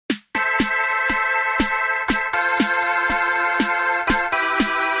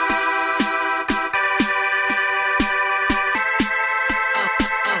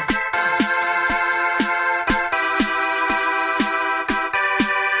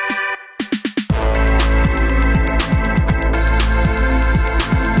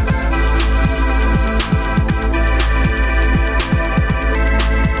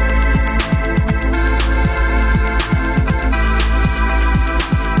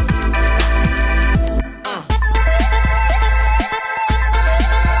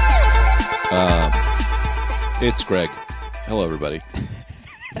It's Greg. Hello, everybody.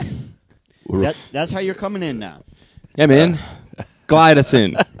 That's how you're coming in now. Yeah, man. Glide us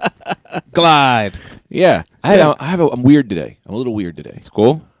in. Glide. Yeah, I'm weird today. I'm a little weird today. It's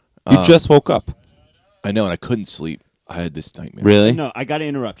cool. You just woke up. I know, and I couldn't sleep. I had this nightmare. Really? No, I got to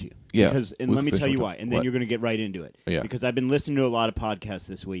interrupt you. Yeah. Because, and We'll let me finish tell you with why, and what? then you're going to get right into it. Yeah. Because I've been listening to a lot of podcasts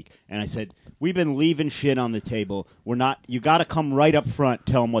this week, and I said, we've been leaving shit on the table. We're not, you got to come right up front,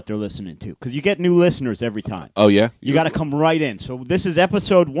 tell them what they're listening to. Because you get new listeners every time. Oh, yeah? You got to come right in. So this is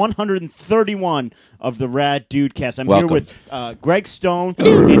episode 131 of the Rad Dude Cast. I'm Welcome. here with Greg Stone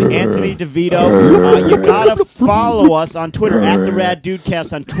and Anthony DeVito. You got to follow us on Twitter, at the Rad Dude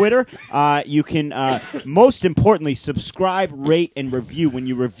Cast on Twitter. You can, most importantly, subscribe, rate, and review. When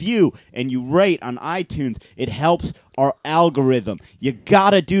you review and you rate on iTunes, it helps our algorithm. You got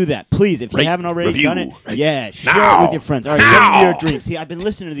to do that. Please, if you Rate, haven't already review, done it, right yeah, share now. it with your friends. All right, get into your dreams. See, I've been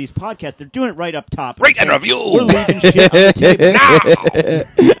listening to these podcasts. They're doing it right up top. Rate and review. We're leaving shit on the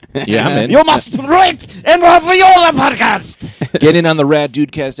table. Yeah, man. You must rate and review the podcast. Get in on the Rad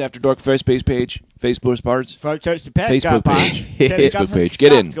Dudecast After Dark Facebook page. Facebook parts. Facebook page. Facebook page.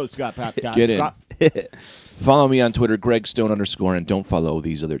 Get in. Get in. Follow me on Twitter, Greg Stone _ and don't follow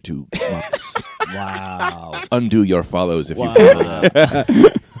these other two mucks. Wow. Undo your follows if you follow them.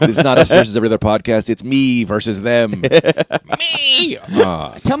 It's not us versus every other podcast. It's me versus them. Me.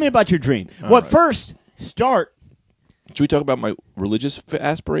 Tell me about your dream. First, start. Should we talk about my religious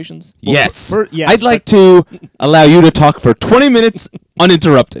aspirations? Yes. Yes, I'd like to allow you to talk for 20 minutes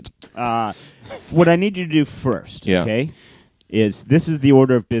uninterrupted. What I need you to do first, Yeah. okay, is this is the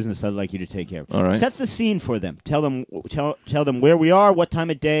order of business I'd like you to take care of. All right. Set the scene for them. Tell them where we are, what time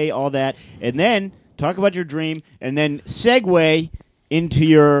of day, all that, and then talk about your dream, and then segue into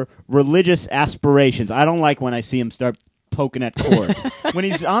your religious aspirations. I don't like when I see him start poking at chords. When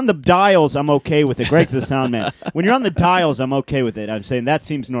he's on the dials, I'm okay with it. Greg's the sound man. When you're on the dials, I'm okay with it. I'm saying that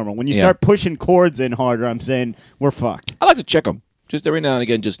seems normal. When you Yeah. start pushing chords in harder, I'm saying we're fucked. I like to check them. Just every now and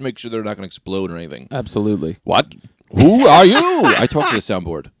again, just make sure they're not going to explode or anything. Absolutely. What? Who are you? I talk to the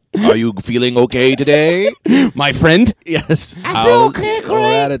soundboard. Are you feeling okay today? My friend? Yes. I feel okay, Your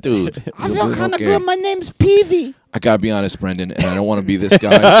Greg. attitude? I You feel feeling kind of okay? good. My name's Peavy. I gotta be honest, Brendan, and I don't want to be this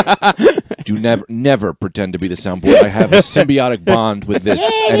guy. Do never pretend to be the soundboard. I have a symbiotic bond with this,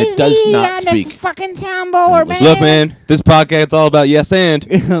 and it does not speak. Fucking soundboard, man. Look, man, this podcast's all about yes and.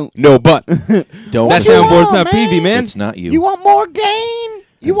 No, but. Don't. That you soundboard's want, not man? Peavy, man. It's not you. You want more gain?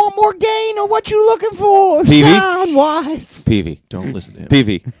 You want more gain, or what you looking for? Peavy? Sound wise. Peavy. Don't listen to him.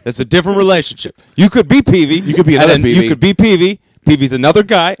 Peavy. That's a different relationship. You could be Peavy. You could be another Peavy. You could be Peavy. Peavy's another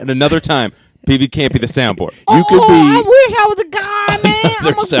guy and another time. Peavy can't be the soundboard. You could be. I wish I was a guy, man. I'm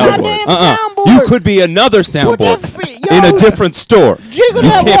a soundboard. goddamn soundboard. You could be another soundboard yo, in a different store. Jiggle You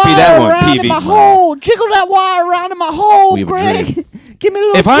that can't be wire that one, around Peavy. in my hole. Jiggle that wire around in my hole, We have a Greg. dream. Give me a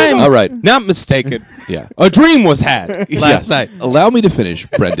little If I'm jiggle. All right. not mistaken, Yeah. a dream was had last Yes. night. Allow me to finish,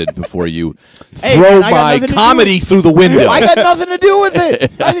 Brendan, before you Hey, throw man, I got my nothing to do comedy with- through the window. I got nothing to do with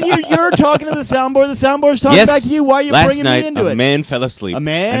it. I think you're talking to the soundboard. The soundboard's talking Yes, back to you. Why are you last bringing night me into a it? man fell asleep. A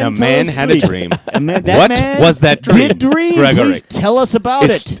man and a fell man had a asleep. dream. A man, that What man was that dream, Did dream. Gregory? Please tell us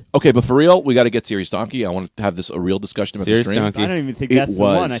about it. Okay, but for real, we got to get Serious Donkey. I want to have a real discussion about Serious this dream. Donkey. I don't even think It that's the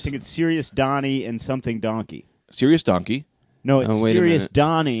one. was. I think it's Serious Donnie and something Donkey. Serious Donkey. No, it's Oh, wait a Serious minute.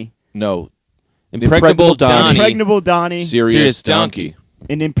 Donnie. No. Impregnable Donnie. Impregnable Donnie. Serious Donkey.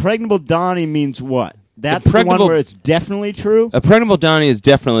 And Impregnable Donnie means what? That's the one Impregnable- where it's definitely true? Impregnable Donnie is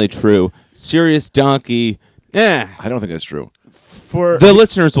definitely true. Serious Donkey. I don't think that's true. For The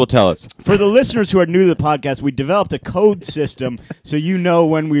listeners will tell us. For the listeners who are new to the podcast, we developed a code system so you know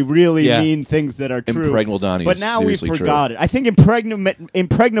when we really Yeah. mean things that are true. Impregnable Donnie But is now we seriously forgot it. I think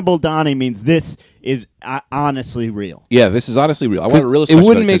impregnable Donnie means this is honestly real. Yeah, this is honestly real. I want a real It discussion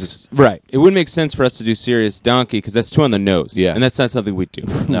wouldn't about it make 'cause right. It wouldn't make sense for us to do Serious Donkey because that's too on the nose. Yeah. and that's not something we do.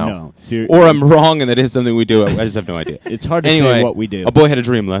 No. Or I'm wrong and that is something we do. I just have no idea. It's hard to Anyway, say what we do. A boy had a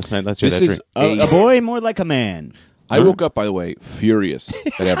dream last night. Let's hear This that is dream. A boy more like a man. I woke up, by the way, furious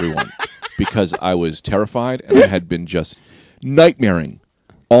at everyone because I was terrified and I had been just nightmaring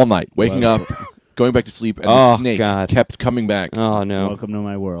all night, waking up, going back to sleep, and the Oh, snake God. kept coming back. Oh no! Welcome to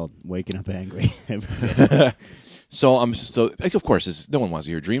my world. Waking up angry. So I'm like, of course, no one wants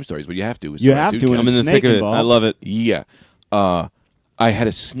to hear dream stories, but you have to. It's You the have dude to, cast. I'm in the snake thick of it. involved. I love it. Yeah. I had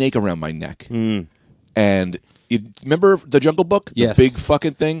a snake around my neck. Hmm. And you remember the Jungle Book? Yes. The big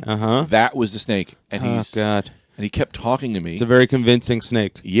fucking thing? Uh-huh. That was the snake. And Oh God! and he kept talking to me. It's a very convincing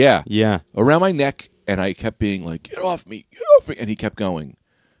snake. Yeah. Yeah. Around my neck, and I kept being like, get off me, and he kept going,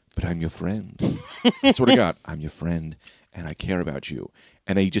 but I'm your friend. I swear to God, I'm your friend, and I care about you.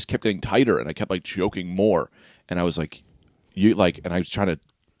 and they just kept getting tighter, and I kept like joking more, and I was like, you like, and I was trying to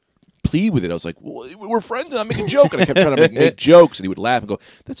plead with it. I was like, well, we're friends, and I make a joke, and I kept trying to make jokes, and he would laugh and go,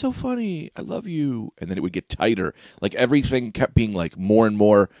 "That's so funny, I love you," and then it would get tighter. Like everything kept being like more and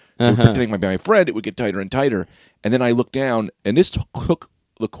more. Pretending to be my friend, it would get tighter and tighter, and then I looked down, and this took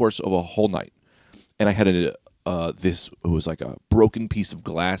the course of a whole night, and I had it was like a broken piece of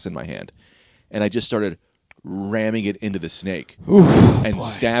glass in my hand, and I just started ramming it into the snake and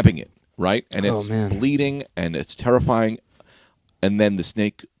stabbing it, right, and it's bleeding, and it's terrifying, and then the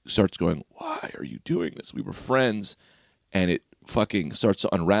snake starts going, "Why are you doing this? We were friends," and it fucking starts to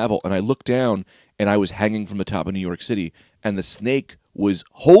unravel, and I look down, and I was hanging from the top of New York City, and the snake was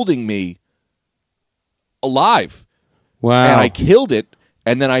holding me alive. Wow. And I killed it,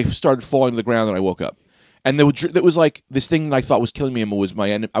 and then I started falling to the ground, and I woke up. And there was like this thing that I thought was killing me, and was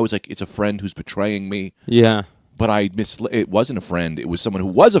my enemy. I was like, it's a friend who's betraying me. Yeah. But it wasn't a friend. It was someone who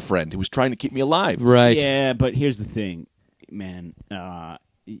was a friend who was trying to keep me alive. Right. Yeah, but here's the thing, man.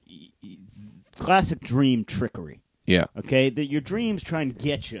 Classic dream trickery. Yeah. Okay, that your dreams trying to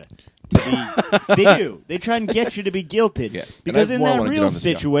get you. They do. They try and get you to be guilted. Yeah. Because And I in more that wanna get real on this,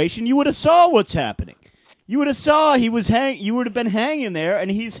 yeah. situation, you would have saw what's happening. You would have saw he was you would have been hanging there, and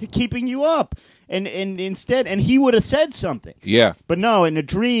he's keeping you up. And instead, he would have said something. Yeah. But no, in a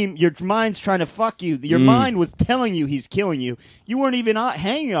dream, your mind's trying to fuck you. Your mind was telling you he's killing you. You weren't even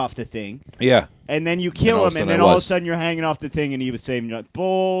hanging off the thing. Yeah. And then you kill all of him, a and sudden then I all of a was. sudden you're hanging off the thing, and he was saying,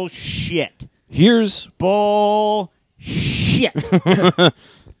 bullshit. Here's Bullshit. what All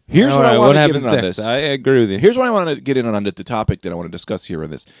I right, want what to get happens in on next? this. I agree with you. Here's what I want to get in on the topic that I want to discuss here in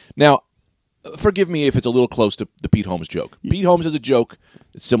this. Now, forgive me if it's a little close to the Pete Holmes joke. Pete Holmes has a joke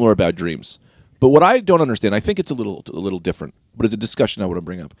that's similar about dreams. But what I don't understand, I think it's a little different, but it's a discussion I want to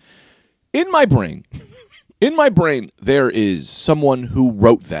bring up. In my brain, there is someone who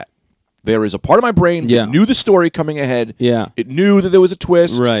wrote that. There is a part of my brain Yeah. that knew the story coming ahead. Yeah. It knew that there was a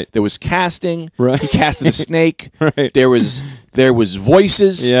twist. Right. There was casting. Right. He casted a snake. Right. There was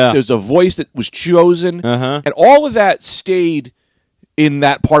voices. Yeah. There's a voice that was chosen. Uh-huh. And all of that stayed in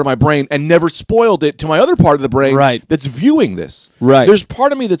that part of my brain and never spoiled it to my other part of the brain Right. that's viewing this. Right. There's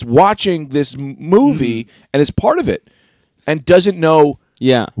part of me that's watching this movie and is part of it and doesn't know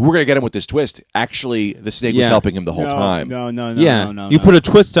Yeah. we're going to get him with this twist. Actually, the snake was Yeah. helping him the whole time. No, Yeah. no. You put a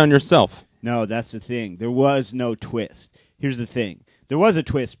twist on yourself. No, that's the thing. There was no twist. Here's the thing. There was a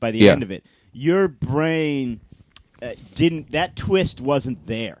twist by the Yeah. end of it. Your brain didn't. That twist wasn't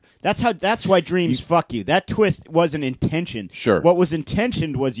there. That's why dreams fuck you. That twist wasn't intentioned. Sure. What was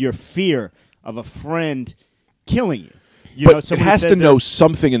intentioned was your fear of a friend killing you. But it somebody has to says know that-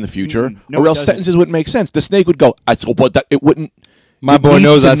 something in the future, No, or it else doesn't. sentences wouldn't make sense. The snake would go, it wouldn't. My it boy needs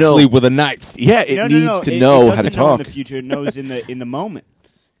knows to I know. sleep with a knife. Yeah, it needs to It know doesn't how to know talk. in the future. It knows in the moment.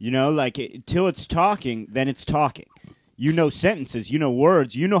 Until it's talking, then it's talking. You know sentences, you know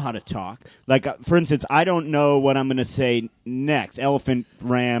words, you know how to talk. Like, for instance, I don't know what I'm going to say next. Elephant,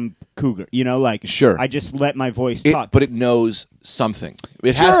 ram, cougar. Sure. I just let my voice talk. But it knows something.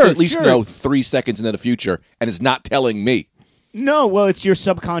 It has to Sure, at least sure. know 3 seconds into the future, and it's not telling me. No, well, it's your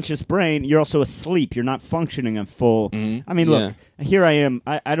subconscious brain. You're also asleep. You're not functioning in full. Mm-hmm. I mean, look, here I am.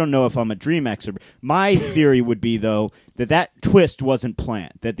 I don't know if I'm a dream expert. My theory would be, though, that twist wasn't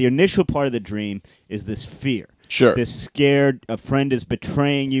planned. That the initial part of the dream is this fear. Sure. This scared, a friend is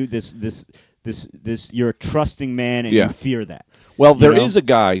betraying you. This, you're a trusting man, and Yeah. you fear that. Well, there know? is a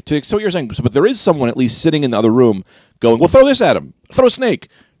guy, so what you're saying, but there is someone at least sitting in the other room going, well, throw this at him. Throw a snake.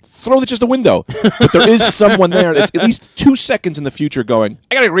 Throw just a window. But there is someone there that's at least 2 seconds in the future going,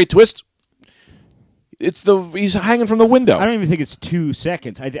 I got a great twist. He's hanging from the window. I don't even think it's 2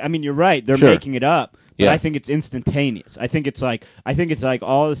 seconds. I mean, you're right. They're Sure. making it up. But Yeah. I think it's instantaneous. I think it's like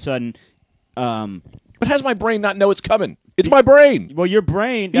all of a sudden. But how does my brain not know it's coming? It's my brain. Well, your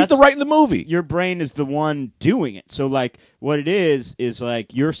brain. He's the right in the movie. Your brain is the one doing it. So, like, what it is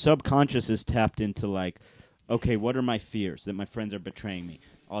like your subconscious is tapped into, like, okay, what are my fears? That my friends are betraying me.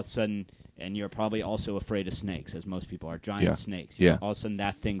 All of a sudden, and you're probably also afraid of snakes, as most people are, giant Yeah. snakes. Yeah. All of a sudden,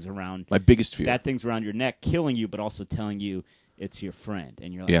 that thing's around. My biggest fear. That thing's around your neck, killing you, but also telling you it's your friend.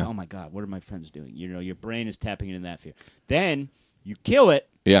 And you're like, Yeah. oh, my God, what are my friends doing? Your brain is tapping into that fear. Then you kill it.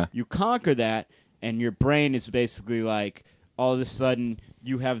 Yeah. You conquer that, and your brain is basically like, all of a sudden,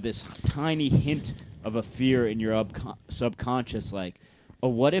 you have this tiny hint of a fear in your subconscious, like, oh,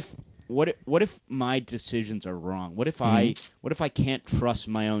 what if what if my decisions are wrong? What if I can't trust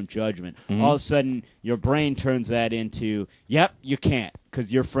my own judgment? All of a sudden, your brain turns that into, yep, you can't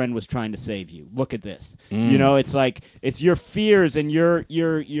because your friend was trying to save you. Look at this. You know, it's like it's your fears and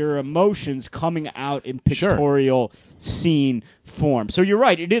your emotions coming out in pictorial scene form. So you're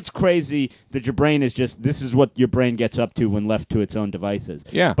right. It is crazy that your brain is just, this is what your brain gets up to when left to its own devices.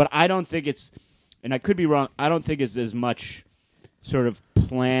 Yeah. But I don't think it's, and I could be wrong, I don't think it's as much sort of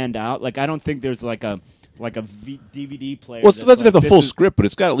planned out. Like, I don't think there's like a DVD player. Well, it doesn't have the this full is- script, but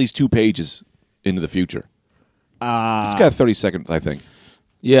it's got at least 2 pages into the future. It's got 30 seconds, I think.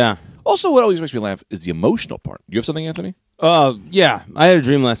 Yeah. Also, what always makes me laugh is the emotional part. You have something, Anthony? Yeah. I had a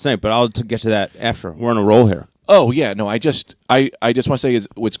dream last night, but I'll get to that after. We're on a roll here. Oh yeah, no. I just want to say is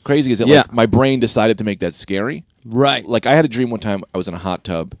what's crazy is that Yeah. like my brain decided to make that scary. Right. Like I had a dream one time. I was in a hot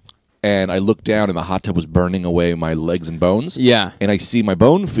tub, and I looked down, and the hot tub was burning away my legs and bones. Yeah. And I see my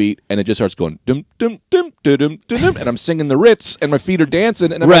bone feet, and it just starts going dum dum dum dum dum dum, and I'm singing the Ritz, and my feet are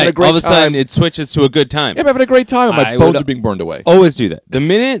dancing, and I'm having a great All of a time. sudden, it switches to a good time. Yeah, I'm having a great time. And my I bones would- are being burned away. Always do that. The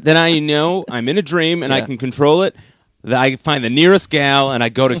minute that I know I'm in a dream and I Yeah. can control it, that I find the nearest gal and I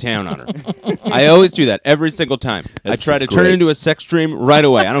go to town on her. I always do that every single time. I try to turn it great. into a sex dream right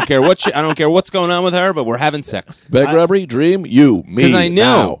away. I don't care I don't care what's going on with her, but we're having sex. Bag robbery, dream, you, me. Because I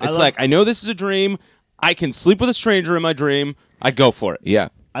know now. it's like I know this is a dream. I can sleep with a stranger in my dream. I go for it. Yeah.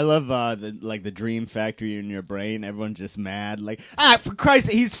 I love the dream factory in your brain. Everyone's just mad. Like, for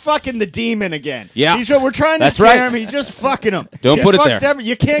Christ, he's fucking the demon again. Yeah. We're trying to That's scare right. him. He's just fucking him. Don't He put it fucks there.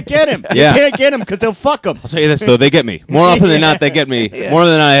 You can't get him. Yeah. You can't get him because they'll fuck him. I'll tell you this though, they get me more often than not. They get me more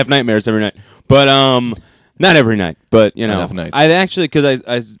than not. I have nightmares every night, but not every night. But you know, Enough nights. I actually because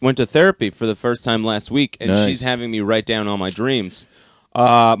I went to therapy for the first time last week, and Nice. she's having me write down all my dreams.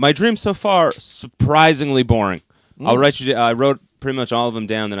 My dreams so far surprisingly boring. I'll write you. I wrote pretty much all of them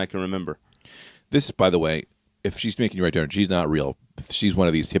down that I can remember. This, by the way, if she's making you write down, she's not real. She's one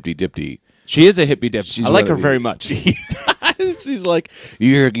of these hippity dipty. She is a hippie dip. She's I like one her of very these- much. She's like,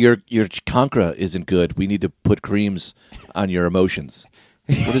 your Concra isn't good. We need to put creams on your emotions.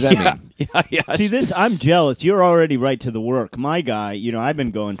 What does that mean? yeah. See this? I'm jealous. You're already right to the work. My guy, I've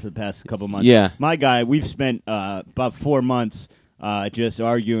been going for the past couple months. Yeah. My guy, we've spent about 4 months just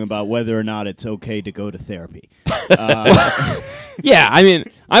arguing about whether or not it's okay to go to therapy. Yeah, I mean,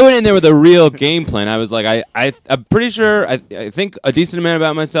 I went in there with a real game plan. I was like, I'm pretty sure, I think a decent amount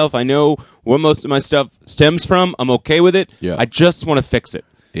about myself. I know where most of my stuff stems from. I'm okay with it. Yeah. I just want to fix it.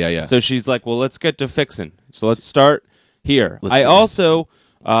 Yeah. So she's like, well, let's get to fixing. So let's start here. Let's I see. also,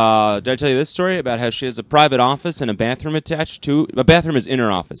 did I tell you this story about how she has a private office and a bathroom attached to, a bathroom is in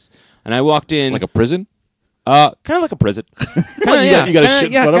her office. And I walked in. Like a prison? kind of like a prison. Kinda, You got a shit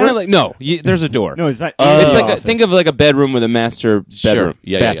in front of kinda her? Like, no, there's a door. No, it's not. It's like think of like a bedroom with a master Sure. bedroom.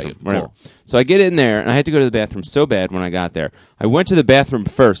 Yeah, bathroom, yeah. whatever. Cool. So I get in there, and I had to go to the bathroom so bad when I got there. I went to the bathroom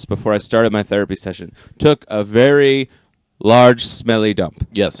first before I started my therapy session. Took a very large, smelly dump.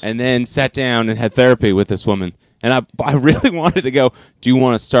 Yes. And then sat down and had therapy with this woman. And I really wanted to go, do you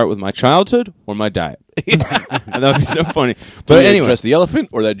want to start with my childhood or my diet? And that would be so funny. Do But you anyway. address the elephant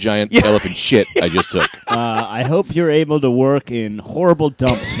or that giant elephant shit I just took? I hope you're able to work in horrible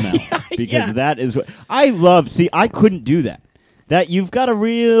dump smell because that is what I love. See, I couldn't do that. That you've got a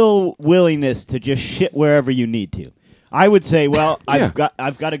real willingness to just shit wherever you need to. I would say, well, Yeah.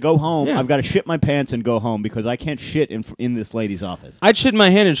 I've got to go home. Yeah. I've got to shit my pants and go home because I can't shit in this lady's office. I'd shit in my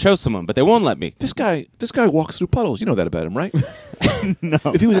hand and show someone, but they won't let me. This guy walks through puddles. You know that about him, right? No.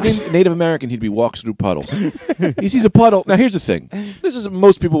 If he was a Native American, he'd be walks through puddles. He sees a puddle. Now, here's the thing. This is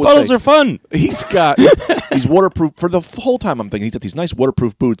most people would Puddles say. are fun. He's got these waterproof for the whole time. I'm thinking he's got these nice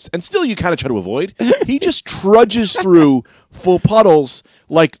waterproof boots, and still you kind of try to avoid. He just trudges through full puddles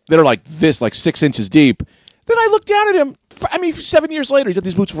like that are like this, like 6 inches deep. Then I look down at him. 7 years later, he's had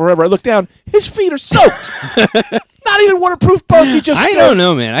these boots forever. I look down, his feet are soaked. Not even waterproof boots. He just I don't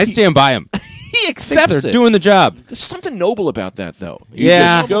know, man. I stand by him. He accepts They're it. doing the job. There's something noble about that, though. He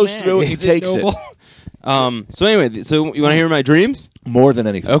Yeah. just goes Noble through it. man. He Is it takes it. noble? So anyway, so you want to hear my dreams? More than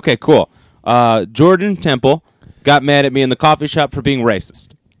anything. Okay, cool. Jordan Temple got mad at me in the coffee shop for being racist.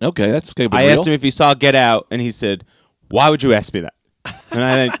 Okay, that's okay. But I real. asked him if he saw Get Out, and he said, "Why would you ask me that?" And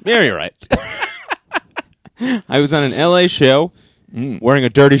I think, yeah, you're right. I was on an LA show wearing a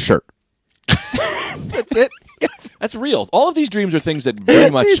dirty shirt. That's it. That's real. All of these dreams are things that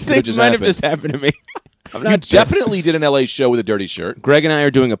very much These could things just might have happened. just happened to me. I'm You not sure. definitely did an LA show with a dirty shirt. Greg and I are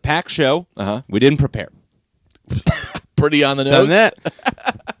doing a pack show. Uh-huh. We didn't prepare. Pretty on the Done nose. that.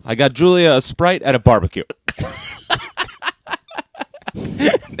 I got Julia a Sprite at a barbecue.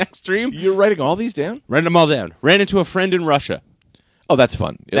 Next dream, You're writing all these down? ran them all down. Ran into a friend in Russia. Oh, that's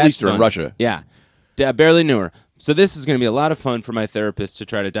fun. At That's least they're in fun. Russia. Yeah. Barely knew her. So this is going to be a lot of fun for my therapist to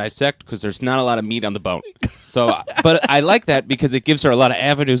try to dissect because there's not a lot of meat on the bone. So, but I like that because it gives her a lot of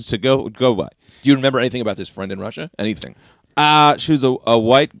avenues to go by. Do you remember anything about this friend in Russia? Anything? She was a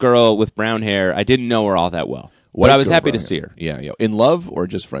white girl with brown hair. I didn't know her all that well, but I was happy to see her. Yeah, yeah. In love or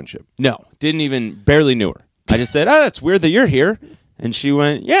just friendship? No, barely knew her. I just said, "Oh, that's weird that you're here," and she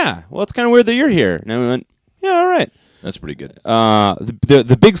went, "Yeah, well, it's kind of weird that you're here." And I went, "Yeah, all right." That's pretty good.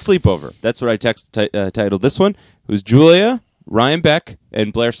 The big sleepover. That's what I titled this one. It was Julia, Ryan Beck,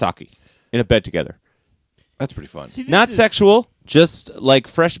 and Blair Saki in a bed together. That's pretty fun. See, Not sexual, just like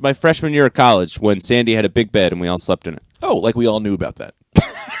my freshman year of college when Sandy had a big bed and we all slept in it. Oh, like we all knew about that.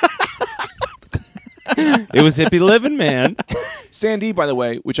 It was hippie living, man. Sandy, by the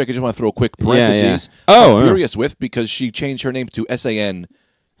way, which I just want to throw a quick parentheses. Yeah. Oh, I'm yeah. furious with because she changed her name to SAN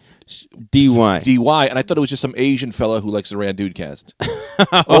DY. DY, and I thought it was just some Asian fella who likes the Rand Dudecast.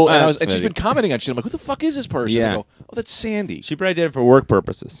 Oh, and that's she's funny. been commenting on it. I'm like, who the fuck is this person? Yeah. I go, oh, that's Sandy. She probably did it for work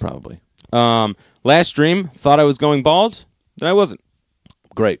purposes. Probably. Last dream, thought I was going bald, then I wasn't.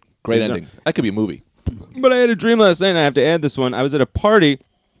 Great Is ending. That could be a movie. But I had a dream last night, and I have to add this one. I was at a party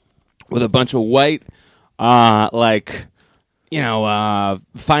with a bunch of white, finance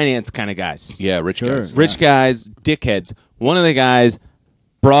kind of guys. Yeah, rich guys. Rich guys, dickheads. One of the guys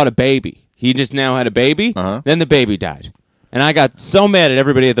brought a baby. He just now had a baby. Uh-huh. Then the baby died. And I got so mad at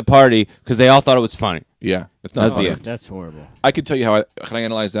everybody at the party because they all thought it was funny. Yeah, it's not That's funny. the end. That's horrible. I can tell you how. Can I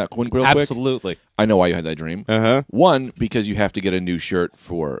analyze that real quick? Absolutely. I know why you had that dream. Uh-huh. One, because you have to get a new shirt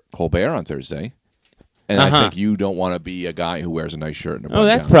for Colbert on Thursday, and I Uh-huh. think you don't want to be a guy who wears a nice shirt. And a Oh,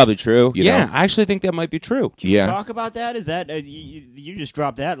 that's button-down. probably true. You Yeah, know? I actually think that might be true. Yeah. Talk about that. Is that you just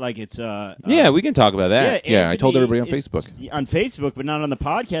dropped that like it's Yeah, we can talk about that. Yeah, I told Anthony everybody on is- Facebook. On Facebook, but not on the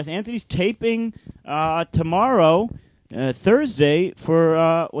podcast. Anthony's taping tomorrow, Thursday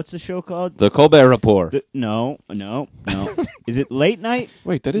for what's the show called? The Colbert Report. No. Is it late night?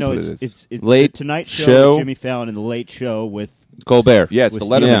 Wait, that is no, what it's, it is. It's Late the Tonight Show. Show with Jimmy Fallon and the Late Show with Colbert. Yeah, it's the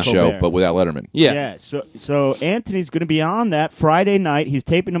with Letterman Stephen show, Colbert. but without Letterman. Yeah. So Anthony's going to be on that Friday night. He's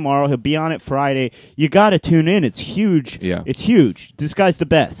taping tomorrow. He'll be on it Friday. You got to tune in. It's huge. Yeah. It's huge. This guy's the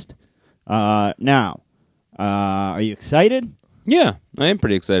best. Now, are you excited? Yeah, I am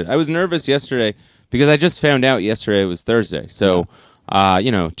pretty excited. I was nervous yesterday because I just found out yesterday was Thursday. So,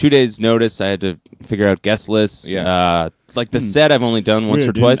 2 days notice. I had to figure out guest lists. Yeah. Like the set I've only done once or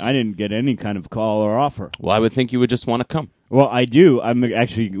Weird, twice. I didn't get any kind of call or offer. Well, I would think you would just want to come. Well, I do. I'm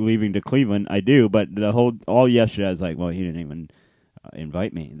actually leaving to Cleveland. I do, but all yesterday I was like, well, he didn't even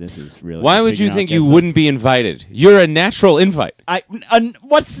invite me. This is really. Why would you figuring out think you guest lists. wouldn't be invited? You're a natural invite.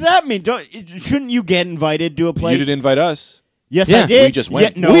 What's that mean? Shouldn't you get invited to a place? You didn't invite us. Yes, Yeah. I did. We just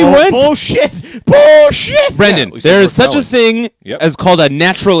went. Yeah, no, We went. Bullshit. Brendan, we said there we're is such a telling. thing Yep. as called a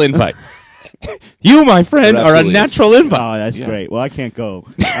natural invite. You, my friend, There are a absolutely is. natural invite. Oh, that's Yeah. great. Well, I can't go,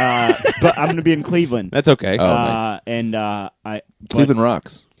 but I'm going to be in Cleveland. That's okay. Oh, nice. And I Cleveland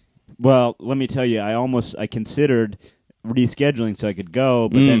rocks. Well, let me tell you, I considered rescheduling so I could go,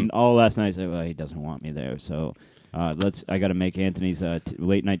 but then all last night I said, well, he doesn't want me there, so I got to make Anthony's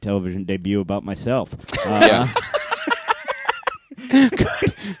late night television debut about myself. Yeah.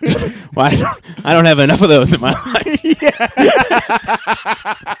 Well, I don't have enough of those in my life.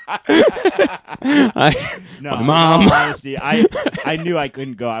 No, My mom. in all honesty, I knew I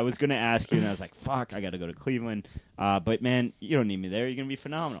couldn't go. I was going to ask you, and I was like, fuck, I got to go to Cleveland. But, man, you don't need me there. You're going to be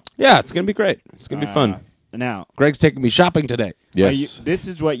phenomenal. Yeah, it's going to be great. It's going to be fun. Now, Greg's taking me shopping today. Yes. this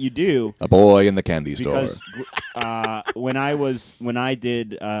is what you do. A boy in the candy store. Because when I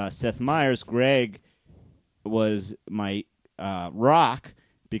did Seth Meyers, Greg was my rock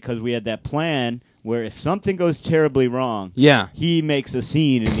because we had that plan where if something goes terribly wrong, Yeah. he makes a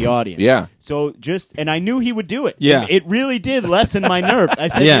scene in the audience. Yeah. So and I knew he would do it. Yeah. It really did lessen my nerves. I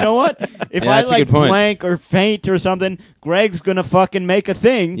said, Yeah. you know what? If Yeah, I that's a like good point. blank or faint or something, Greg's gonna fucking make a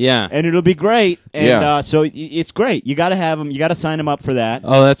thing. Yeah. And it'll be great. And Yeah. so it's great. You got to have him. You got to sign him up for that.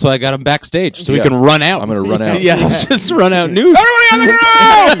 Oh, that's why I got him backstage so Yeah. he can run out. I'm going to run out. Yeah, just run out news. Everybody on the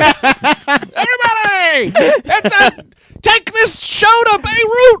ground! Everybody! Take this show to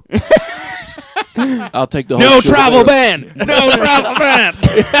Beirut! I'll take the whole No show to travel Beirut. ban. No travel ban.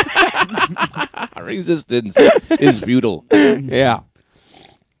 Resistance is futile. Yeah.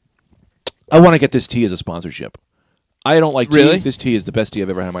 I want to get this tea as a sponsorship. I don't like tea. Really? This tea is the best tea I've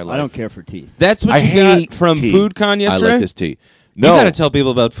ever had in my life. I don't care for tea. That's what I you hate got from tea. FoodCon yesterday? I like this tea. You No. got to tell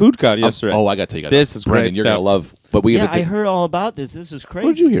people about FoodCon yesterday. Oh, I got to tell you. This is Brendan, great you're going to stuff. love. But we Yeah, have a I heard all about this. This is crazy.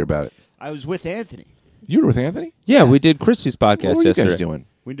 What did you hear about it? I was with Anthony. You were with Anthony? Yeah, we did Christy's podcast What were you yesterday. guys doing?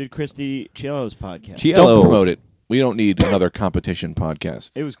 We did Christy Ciello's podcast. Ciello. Don't promote it. We don't need another competition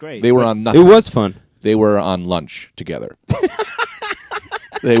podcast. It was great. They were on It nothing. was fun. They were on lunch together.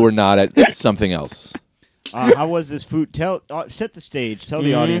 They were not at something else. How was this food? Set the stage. Tell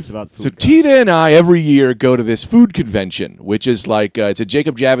the audience about food. So Tita and I every year go to this food convention, which is like it's a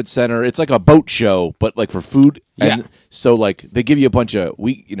Jacob Javits Center. It's like a boat show, but like for food. And Yeah. so like they give you a bunch of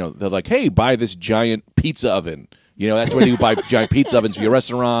they're like, hey, buy this giant pizza oven. That's where you buy giant pizza ovens for your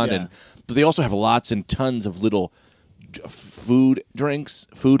restaurant, and but they also have lots and tons of little food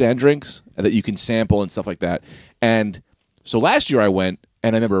and drinks that you can sample and stuff like that. And so last year I went,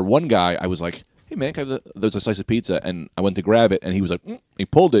 and I remember one guy, I was like, hey man, there's a slice of pizza, and I went to grab it, and he was like, he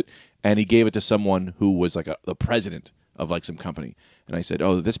pulled it, and he gave it to someone who was like the president of like some company, and I said,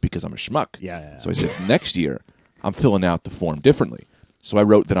 oh, that's because I'm a schmuck. Yeah. So I said, next year I'm filling out the form differently. So I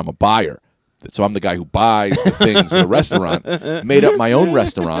wrote that I'm a buyer, so I'm the guy who buys the things for the restaurant. Made up my own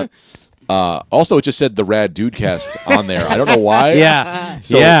restaurant. Also, it just said the Rad Dudecast on there. I don't know why. Yeah.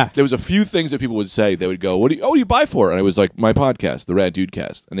 So yeah. there was a few things that people would say. They would go, what do you buy for? And I was like, my podcast, the Rad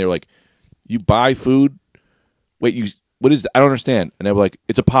Dudecast. And they were like, you buy food? Wait, what is that? I don't understand. And they were like,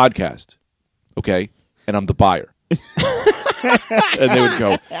 it's a podcast. Okay. And I'm the buyer. And they would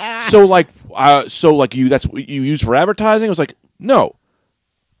go, so like that's what you use for advertising? I was like, no,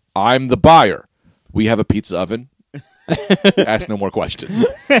 I'm the buyer. We have a pizza oven. Ask no more questions.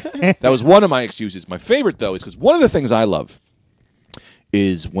 That was one of my excuses. My favorite, though, is because one of the things I love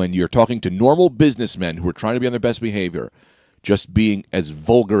is when you're talking to normal businessmen who are trying to be on their best behavior, just being as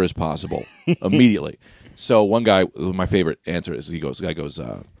vulgar as possible immediately. So one guy, my favorite answer is, the guy goes,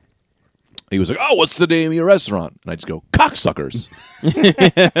 he was like, oh, what's the name of your restaurant? And I just go, Cocksuckers.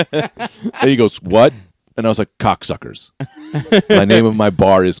 And he goes, what? And I was like, Cocksuckers. My name of my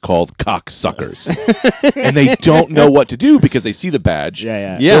bar is called Cocksuckers. And they don't know what to do because they see the badge.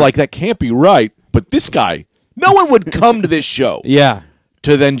 Yeah. They're like, that can't be right. But this guy, no one would come to this show Yeah.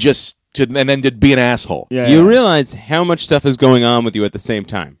 to then to be an asshole. Yeah. You realize how much stuff is going on with you at the same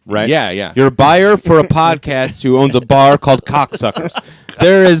time, right? Yeah. You're a buyer for a podcast who owns a bar called Cocksuckers.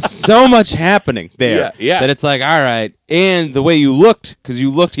 There is so much happening there Yeah. that it's like, all right. And the way you looked, because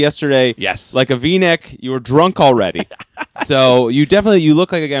you looked yesterday Yes. like a V-neck, you were drunk already. So you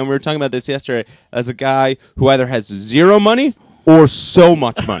look like a guy, and we were talking about this yesterday, as a guy who either has zero money or so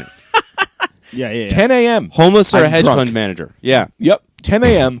much money. Yeah. 10 a.m. Homeless or I'm a hedge drunk. fund manager. Yeah. Yep. 10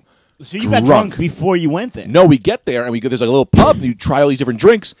 a.m. So you got drunk before you went there. No, we get there and we go. There's like a little pub, and you try all these different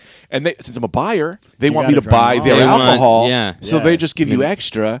drinks. And since I'm a buyer, they want me to gotta try buy them their all. They want- alcohol. yeah. So Yeah. they just give you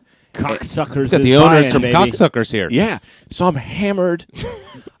extra. Cocksuckers. Got is the owners buying, from baby. Cocksuckers here. Yeah. So I'm hammered.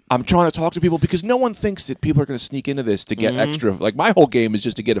 I'm trying to talk to people because no one thinks that people are going to sneak into this to get extra. Like my whole game is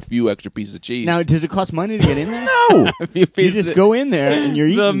just to get a few extra pieces of cheese. Now, does it cost money to get in there? no. You just go in there and you're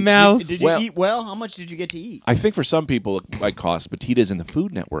The eating. mouse. Did you eat well? How much did you get to eat? I think for some people it might cost, but Tita's in the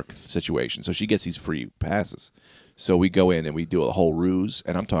Food Network situation, so she gets these free passes. So we go in and we do a whole ruse,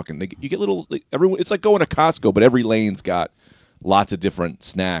 and I'm talking. You get little. Everyone, it's like going to Costco, but every lane's got lots of different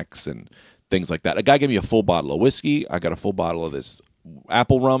snacks and things like that. A guy gave me a full bottle of whiskey. I got a full bottle of this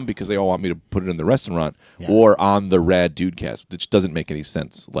apple rum because they all want me to put it in the restaurant or on the Rad Dudecast, which doesn't make any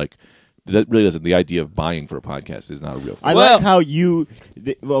sense. Like that really doesn't. The idea of buying for a podcast is not a real thing. I like how you.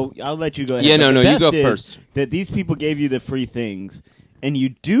 Well, I'll let you go ahead. Yeah, but no, the you go best is first. That these people gave you the free things, and you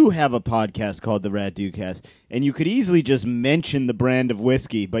do have a podcast called the Rad Dudecast, and you could easily just mention the brand of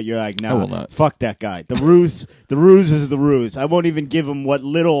whiskey, but you're like, I no, will not. fuck that guy. The ruse is the ruse. I won't even give him what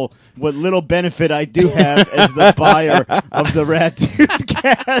little benefit I do have as the buyer of the Rad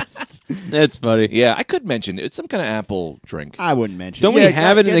Dudecast. That's funny. Yeah, I could mention it's some kind of apple drink. I wouldn't mention. Don't we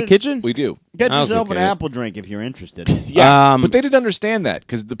have it in the kitchen? We do. Get I'll yourself look an at it. apple drink if you're interested. Yeah, Um, but they didn't understand that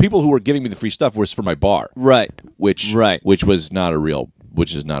because the people who were giving me the free stuff was for my bar, Right. which was not a real,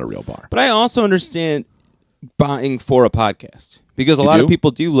 which is not a real bar. But I also understand buying for a podcast because a lot do? of people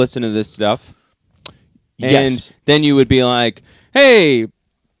do listen to this stuff. Yes. And then you would be like, hey,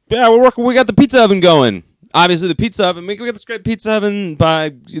 yeah, we're working. We got the pizza oven going. Obviously, the pizza oven. We got this great pizza oven by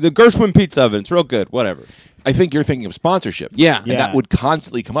the Gershwin Pizza Oven. It's real good. Whatever. I think you're thinking of sponsorship. Yeah. And Yeah. that would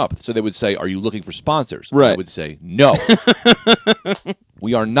constantly come up. So they would say, are you looking for sponsors? And Right. I would say, no.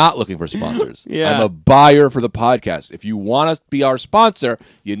 We are not looking for sponsors. Yeah. I'm a buyer for the podcast. If you want to be our sponsor,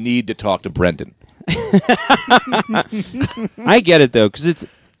 you need to talk to Brendan. I get it though because it's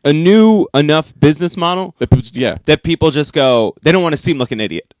a new enough business model Yeah. that people just go. They don't want to seem like an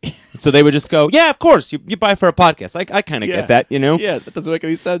idiot, so they would just go, "Yeah, of course, you buy for a podcast." I kind of get that, you know. Yeah, that doesn't make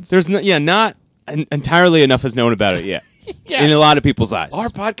any sense. There's not entirely enough is known about it yet in a lot of people's eyes. Our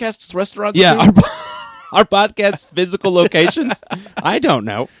podcasts, restaurants, yeah, too? our podcast physical locations? I don't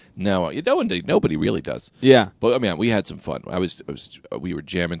know. No, you know, indeed, nobody really does. Yeah. But I mean, we had some fun. We were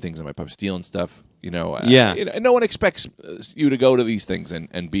jamming things in my pub, stealing stuff. You know, Yeah. no one expects you to go to these things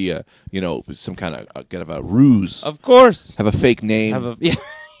and be a, some kind of a ruse. Of course. Have a fake name.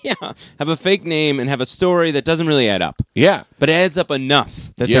 Have a fake name and have a story that doesn't really add up. Yeah, But it adds up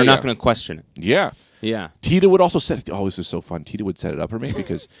enough that Yeah, they're not yeah. going to question it. yeah. Yeah. Tita would also set. Oh, this is so fun. Tita would set it up for me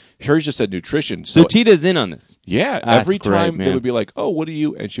because hers just said nutrition. So Tita's in on this. yeah, That's every great, time they man. would be like, "Oh, what are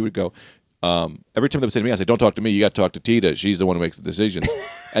you?" and she would go. Every time they would say to me, I said, "Don't talk to me. You got to talk to Tita. She's the one who makes the decisions."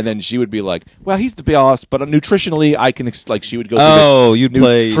 And then she would be like, "Well, he's the boss, but nutritionally, I can like." She would go. Oh, through this you'd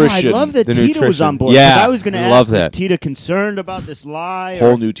play- nutrition. I love that the Tita was nutrition. on board. Yeah, 'cause I was going to I ask, love was that. Tita concerned about this lie? Whole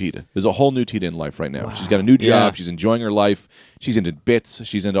Or? new Tita. There's a whole new Tita in life right now. She's got a new job. Yeah. She's enjoying her life. She's into bits.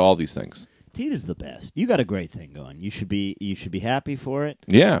 She's into all these things. Tita's the best. You got a great thing going. You should be happy for it.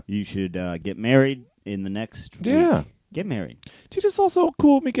 Yeah. You should get married in the next Yeah. week. Get married. Tita's also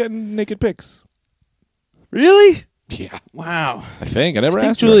cool with me getting naked pics. Really? Yeah. Wow. I think. I never I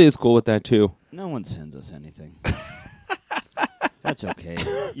think asked Julie is cool with that too. No one sends us anything. That's okay.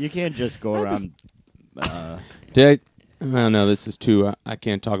 You can't just go around. Did I? Oh, no, this is too. I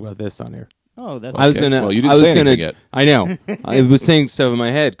can't talk about this on air. Oh, that's. I was Okay. gonna. Well, you didn't I was say gonna, anything yet. I know. I was saying stuff in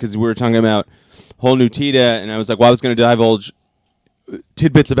my head because we were talking about whole new Tita, and I was like, well, I was going to divulge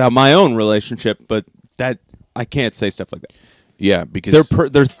tidbits about my own relationship, but that I can't say stuff like that. Yeah, because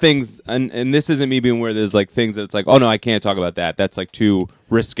They're things, and this isn't me being weird. There's like things that it's like, oh no, I can't talk about that. That's like too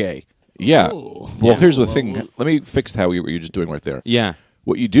risque. yeah. Ooh. Well, here's the thing. Let me fix how you were just doing right there. Yeah.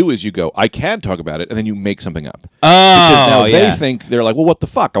 What you do is you go, I can talk about it, and then you make something up. Oh, Because now yeah. they think, they're like, well, what the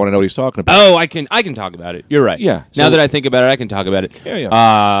fuck? I want to know what he's talking about. Oh, I can talk about it. You're right. Yeah, Now so- that I think about it, I can talk about it.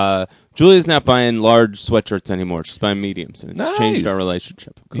 Yeah. Julia's not buying large sweatshirts anymore. She's buying mediums, and it's Nice. changed our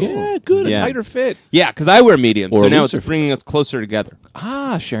relationship. Yeah, good. Yeah. A tighter fit. Yeah, because I wear mediums, Or so a now looser it's bringing us closer together.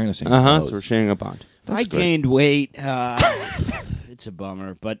 Ah, sharing the same So we're clothes. sharing a bond. I great. gained weight. It's a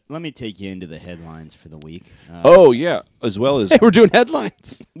bummer, but let me take you into the headlines for the week. Oh, yeah. As well as... Hey, we're doing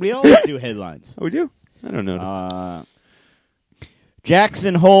headlines. We always do headlines. Oh, we do? I don't notice.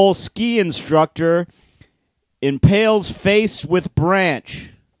 Jackson Hole ski instructor impales face with branch.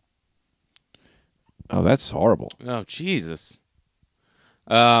 Oh, that's horrible. Oh, Jesus.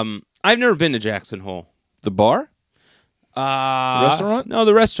 I've never been to Jackson Hole. The bar? The restaurant? No,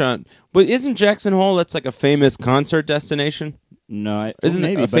 the restaurant. But isn't Jackson Hole, that's like a famous concert destination? No, Isn't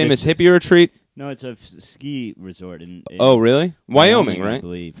maybe, it a but famous it's- hippie retreat? No, it's a ski resort in Oh, really? Wyoming, I right?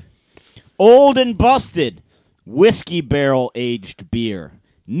 believe. Old and busted, whiskey barrel aged beer.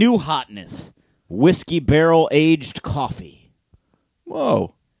 New hotness, whiskey barrel aged coffee.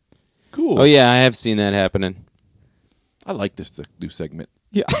 Whoa. Cool. Oh, yeah, I have seen that happening. I like this new segment.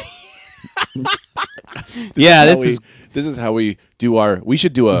 Yeah. Yeah, This is how we do our... We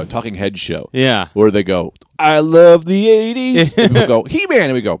should do a Talking Head show. Yeah. Where they go, I love the 80s. And we go, He-Man.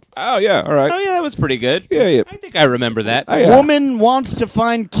 And we go, oh, yeah, all right. Oh, yeah, that was pretty good. Yeah, yeah. I think I remember that. Oh, yeah. Woman wants to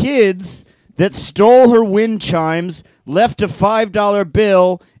find kids that stole her wind chimes, left a $5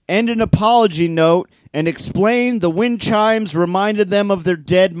 bill and an apology note, and explained the wind chimes reminded them of their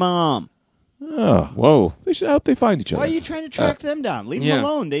dead mom. Oh, Whoa. I hope they find each other. Why are you trying to track them down? Leave yeah. them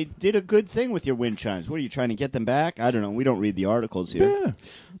alone. They did a good thing with your wind chimes. What are you trying to get them back? I don't know. We don't read the articles here. Yeah.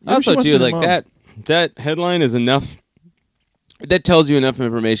 Also, Maybe she too, wants to be like their mom. that headline is enough. That tells you enough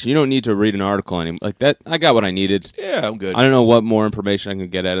information. You don't need to read an article anymore. Like that, I got what I needed. Yeah, I'm good. I don't know what more information I can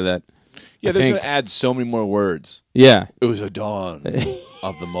get out of that. Yeah, I they're think- going to add so many more words. Yeah. It was a dawn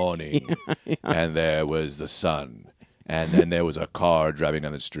of the morning, and there was the sun, and then there was a car driving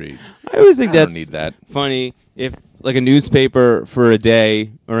down the street. I always think I don't that's need that. funny if like a newspaper for a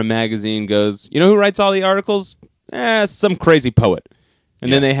day or a magazine goes, you know who writes all the articles? Some crazy poet.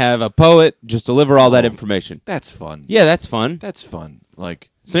 And then Yeah. they have a poet just deliver all that information. That's fun. Yeah, that's fun. That's fun.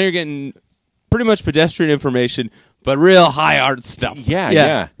 Like, So you're getting pretty much pedestrian information, but real high art stuff.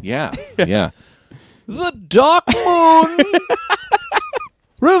 yeah. The dark moon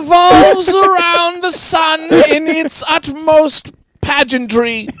revolves around the sun in its utmost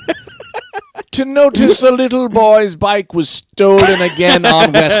pageantry. To notice a little boy's bike was stolen again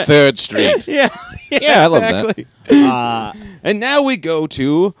on West 3rd Street. Yeah. Yeah, I love that. And now we go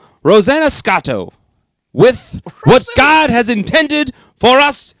to Rosanna Scotto with what God has intended for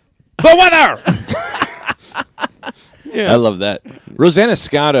us, the weather. I love that. Rosanna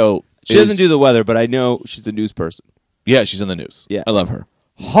Scotto. She doesn't do the weather, but I know she's a news person. Yeah, she's in the news. Yeah. I love her.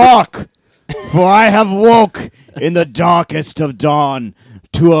 Hark! For I have woke in the darkest of dawn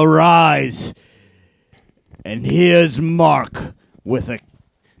to arise. And here's Mark with a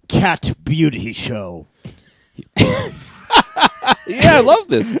cat beauty show. Yeah, I love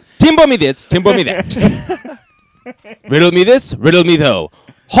this. Timbo me this, Timbo me that. Riddle me this, riddle me though.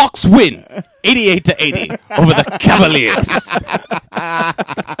 Hawks win 88-80 over the Cavaliers.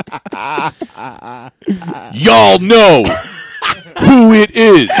 Y'all know who it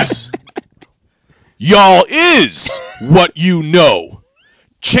is. Y'all is what you know.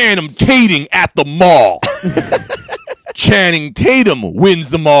 Channing Tatum at the mall. Channing Tatum wins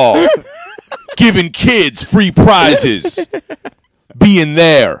them all. Giving kids free prizes. Being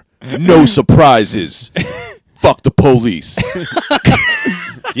there, no surprises. Fuck the police.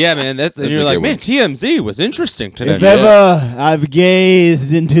 Yeah, man, and you're a like, good man, one. TMZ was interesting today. If ever I've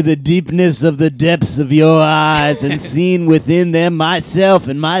gazed into the deepness of the depths of your eyes and seen within them myself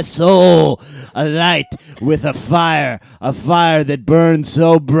and my soul, a light with a fire that burned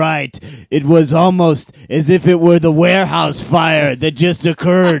so bright, it was almost as if it were the warehouse fire that just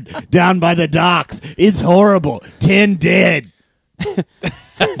occurred down by the docks. It's horrible. 10 dead. Blue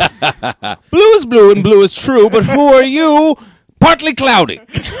is blue and blue is true, but who are you? Partly cloudy.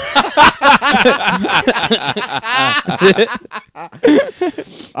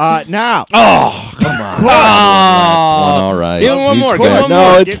 Now. Oh, come on. All right. Give him one more. Fair. Give him one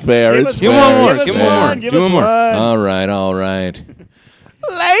No, more. it's fair. Give It's us Give him fair. one more. It's Give him fair. one more. Give Give him us more. one. All right, all right.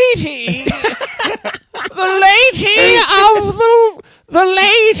 Lady, the lady of the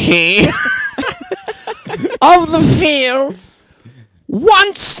lady of the field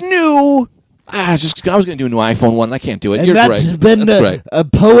once knew. I was going to do a new iPhone one. I can't do it. And You're that's great. been That's great. a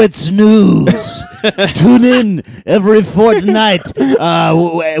Poet's News. Tune in every fortnight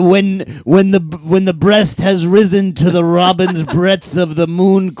when the breast has risen to the robin's breadth of the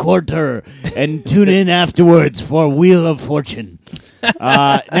moon quarter, and tune in afterwards for Wheel of Fortune.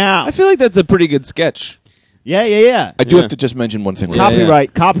 Now, I feel like that's a pretty good sketch. yeah. I do Yeah. have to just mention one thing. Copyright.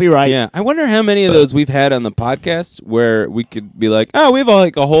 Yeah, I wonder how many of those we've had on the podcast where we could be like, oh, we have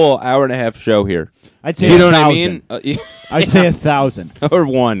like a whole hour and a half show here. I'd say Do you know what I 1,000. mean? I'd say 1,000. Or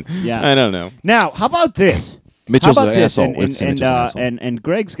one. Yeah. I don't know. Now, how about this? Mitchell's how about an this? asshole. And, Let's say Mitchell's an asshole. and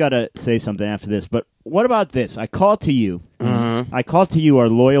Greg's got to say something after this. But what about this? I call to you. Uh-huh. I call to you, our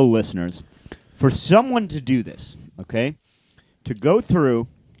loyal listeners, for someone to do this. Okay, to go through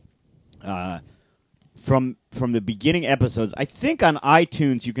from the beginning episodes. I think on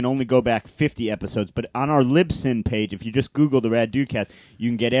iTunes you can only go back 50 episodes, but on our Libsyn page, if you just Google the Rad Dudecast, you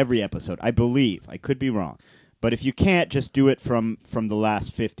can get every episode. I believe. I could be wrong. But if you can't, just do it from the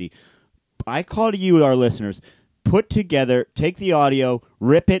last 50. I call to you, our listeners, take the audio,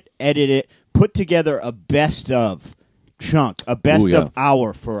 rip it, edit it, put together a best of chunk, a best of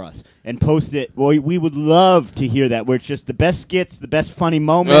hour for us, and post it. Well, we would love to hear that, where it's just the best skits, the best funny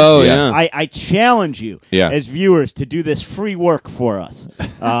moments. Oh, yeah. I challenge you as viewers to do this free work for us.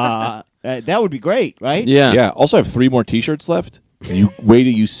 That would be great, right? Yeah. Yeah. Also, I have 3 more T-shirts left. And you wait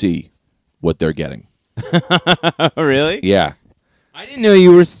till you see what they're getting. Really? Yeah. I didn't know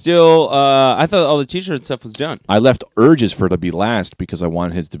you were still. I thought all the T-shirt stuff was done. I left Urges for it to be last because I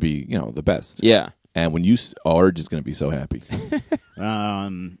wanted his to be, the best. Yeah. And when Urge is going to be so happy.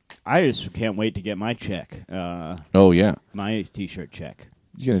 I just can't wait to get my check. Oh yeah. My T-shirt check.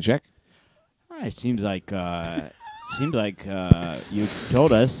 You gonna check? It seems like you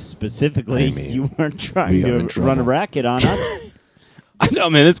told us specifically I mean, you weren't we trying are in to trouble. run a racket on us. I know,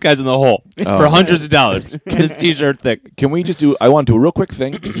 man. This guy's in the hole for hundreds of dollars. This T-shirt thick. Can we just do? I want to do a real quick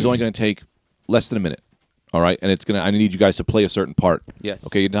thing. This is only going to take less than a minute. All right, and it's gonna. I need you guys to play a certain part. Yes.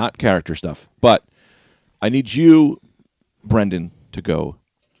 Okay, not character stuff, but I need you, Brendan, to go.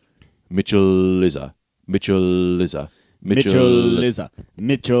 Mitchell Liza.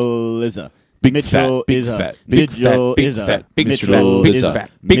 Big Mitchell fat, big Izza. fat, big Mitchell fat, big Izza. fat, big Mitchell fat, big Izza. fat,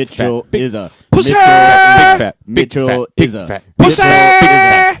 big Mitchell fat, big Izza. Pussy! Mitchell Big Izza. fat, big Mitchell fat, big Izza. fat, Mitchell Pussy!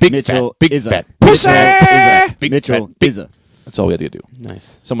 Izza. Big Mitchell fat, big Izza. fat, Mitchell Pussy! Izza. Big Mitchell fat, big- Izza. That's all we had to do.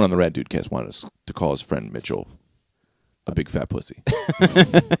 Nice. Someone on the Rad Dudecast wanted us to call his friend Mitchell a big fat pussy.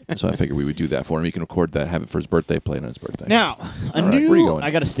 So I figured we would do that for him. He can record that, have it for his birthday, play it on his birthday. Now, All right, where you going? I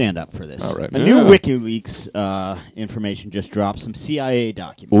got to stand up for this. All right. A new WikiLeaks information just dropped. Some CIA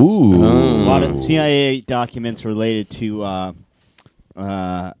documents. Ooh. A lot of CIA documents related to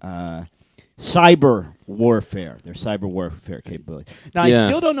cyber warfare, their cyber warfare capability. Now, Yeah. I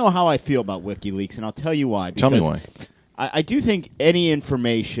still don't know how I feel about WikiLeaks, and I'll tell you why. Tell me because why. I do think any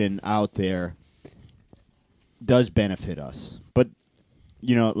information out there does benefit us, but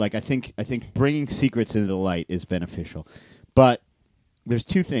I think bringing secrets into the light is beneficial. But there's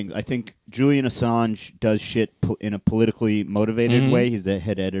two things. I think Julian Assange does shit in a politically motivated way. He's the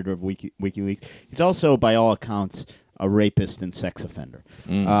head editor of WikiLeaks. He's also, by all accounts, a rapist and sex offender.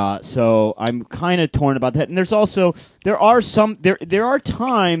 So I'm kind of torn about that. And there are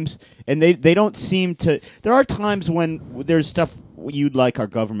times, and they don't seem to. There are times when there's stuff you'd like our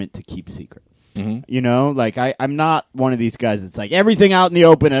government to keep secret. You know, like I'm not one of these guys that's like everything out in the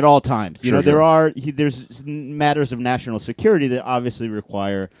open at all times. You know, there's matters of national security that obviously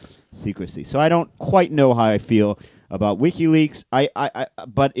require secrecy. So I don't quite know how I feel about WikiLeaks.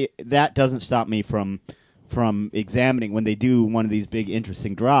 But that doesn't stop me from examining when they do one of these big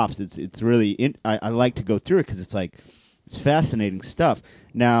interesting drops. It's really I like to go through it because it's fascinating stuff.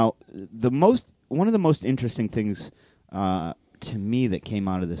 Now one of the most interesting things to me that came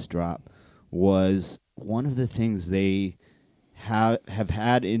out of this drop was one of the things they have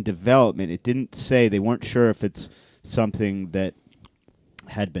had in development. It didn't say, they weren't sure if it's something that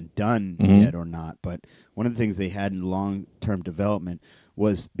had been done yet or not, but one of the things they had in long-term development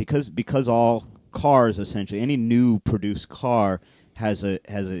was because all cars, essentially, any new produced car has a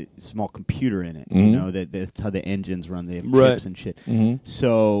small computer in it. You know, that's how the engines run. They have chips and shit.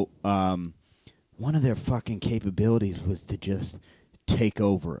 So one of their fucking capabilities was to just take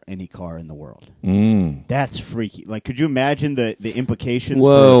over any car in the world. That's freaky. Like, could you imagine the implications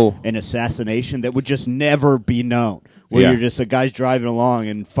for an assassination that would just never be known? Where you're just a guy's driving along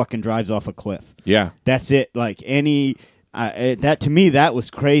and fucking drives off a cliff. Yeah, that's it. Like that to me, that was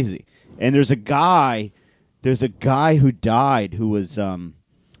crazy. And there's a guy who died who was I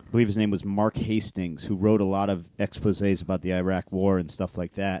believe his name was Mark Hastings, who wrote a lot of exposés about the Iraq War and stuff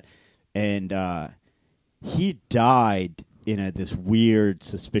like that. And he died in this weird,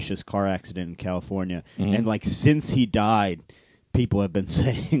 suspicious car accident in California. And, like, since he died, people have been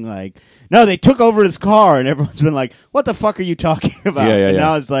saying, like, no, they took over his car. And everyone's been like, what the fuck are you talking about? And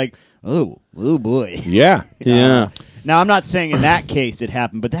now it's like, oh boy. Yeah. Now, I'm not saying in that case it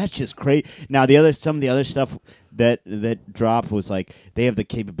happened, but that's just crazy. Now, some of the other stuff that dropped was, like, they have the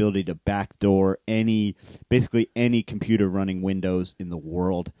capability to backdoor basically any computer running Windows in the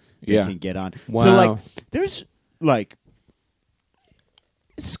world they can get on. Wow. So, like, there's, like,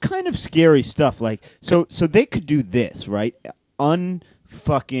 it's kind of scary stuff. Like, so they could do this, right?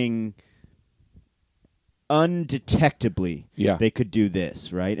 Undetectably. They could do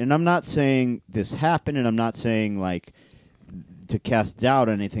this, right? And I'm not saying this happened, and I'm not saying, like, to cast doubt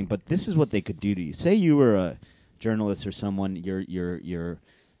on anything, but this is what they could do to you. Say you were a journalist or someone, you're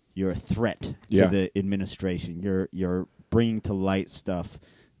a threat to the administration. You're bringing to light stuff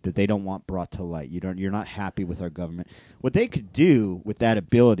that they don't want brought to light. You're not happy with our government. What they could do with that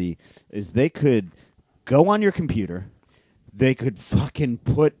ability is they could go on your computer. They could fucking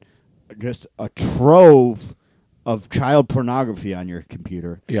put just a trove of child pornography on your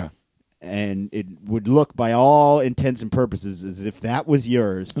computer. Yeah. And it would look, by all intents and purposes, as if that was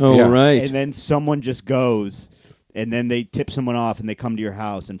yours. Oh, right. And then someone just goes, and then they tip someone off, and they come to your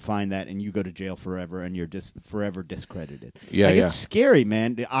house and find that, and you go to jail forever, and you're forever discredited. Yeah, It's scary,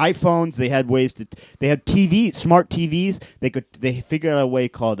 man. The iPhones, they had ways to. They had TVs, smart TVs. They figured out a way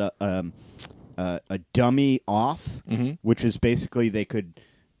called a dummy off, which is basically they could.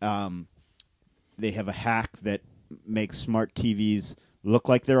 They have a hack that makes smart TVs look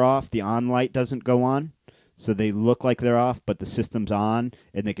like they're off. The on light doesn't go on. So they look like they're off, but the system's on,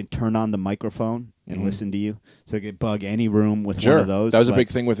 and they can turn on the microphone and listen to you. So they could bug any room with one of those. That was a big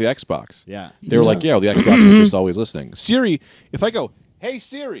thing with the Xbox. Yeah. They were like, the Xbox is just always listening. Siri, if I go, hey,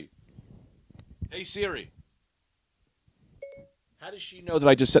 Siri. How does she know that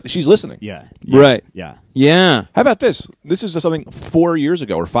I just said she's listening? Yeah. Right. Yeah. Yeah. How about this? This is something 4 years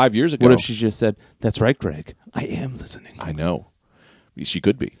ago or 5 years ago. What if she just said, that's right, Greg. I am listening. I know. She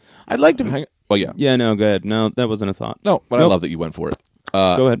could be. I'd like to... Well, yeah. Yeah, no, go ahead. No, that wasn't a thought. No, but I love that you went for it.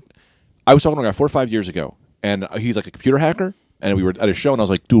 Go ahead. I was talking to a guy 4 or 5 years ago, and he's like a computer hacker, and we were at a show, and I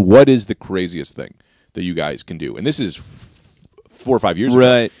was like, dude, what is the craziest thing that you guys can do? And this is 4 or 5 years ago.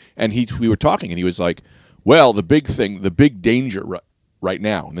 Right. And we were talking, and he was like, well, the big thing, the big danger right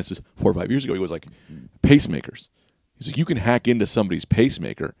now, and this is 4 or 5 years ago, he was like, pacemakers. He's like, you can hack into somebody's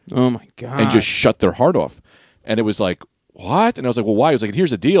pacemaker. Oh, my God. And just shut their heart off. And it was like, what? And I was like, well, why? He was like,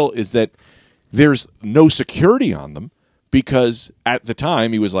 here's the deal, is that there's no security on them because at the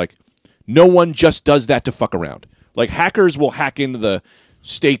time he was like, no one just does that to fuck around. Like hackers will hack into the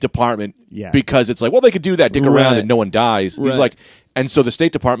State Department because it's like, well, they could do that, dick around and no one dies. He's like, and so the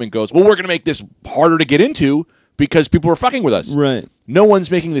State Department goes, well, we're going to make this harder to get into because people are fucking with us. Right. No one's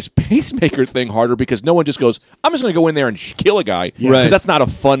making this pacemaker thing harder because no one just goes, I'm just going to go in there and kill a guy because Right. that's not a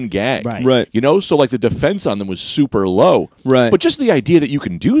fun gag. Right. You know, so like the defense on them was super low. Right. But just the idea that you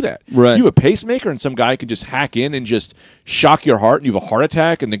can do that. Right. You have a pacemaker and some guy can just hack in and just shock your heart and you have a heart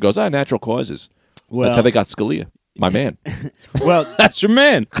attack and it goes, natural causes. Well, that's how they got Scalia. My man. Well, That's your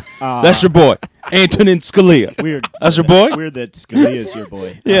man. That's your boy, Antonin Scalia. weird. That's your boy? Weird that Scalia's your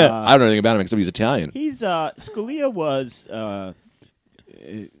boy. Yeah. I don't know anything about him except he's Italian. He's Scalia was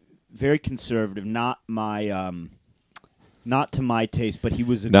very conservative, not to my taste, but he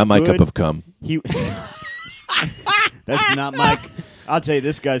was Not my good- cup of cum. He. That's not my. I'll tell you,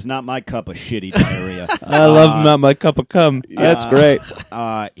 this guy's not my cup of shitty diarrhea. I love him, not my cup of cum. That's great.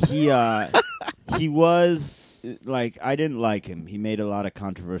 He was like, I didn't like him. He made a lot of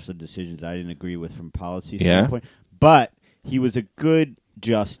controversial decisions I didn't agree with from policy standpoint. But he was a good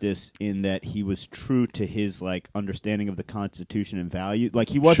justice in that he was true to his like understanding of the Constitution and value. Like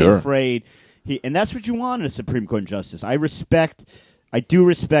he wasn't Sure. afraid. And that's what you want in a Supreme Court justice. I do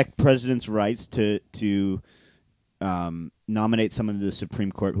respect presidents' rights to nominate someone to the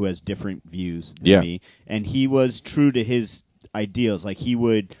Supreme Court who has different views than me. And he was true to his ideals. Like he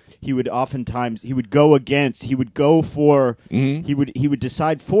would oftentimes he would go for he would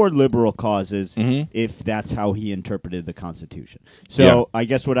decide for liberal causes if that's how he interpreted the Constitution. So I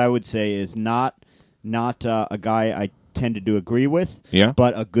guess what I would say is not a guy I tended to agree with,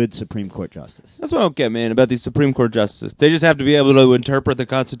 but a good Supreme Court justice. That's what I don't get, man, about these Supreme Court justices. They just have to be able to interpret the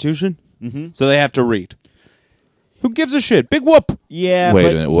Constitution, so they have to read. Who gives a shit? Big whoop. Yeah, Wait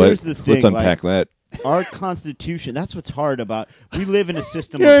but a minute. What? here's the thing. Let's unpack like, that. Our Constitution, that's what's hard about. We live in a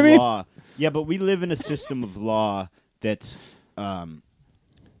system You know of what I mean? law. Yeah, but we live in a system of law that's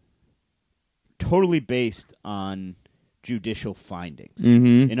totally based on judicial findings.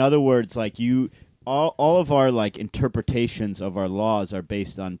 Mm-hmm. In other words, like all of our like interpretations of our laws are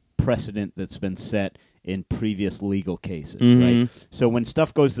based on precedent that's been set in previous legal cases, right? So when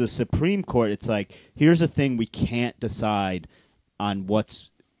stuff goes to the Supreme Court, it's like, here's a thing we can't decide on what's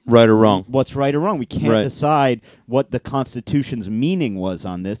Right or wrong. what's right or wrong. We can't decide what the Constitution's meaning was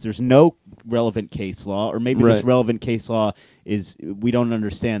on this. There's no relevant case law, or maybe this relevant case law is, we don't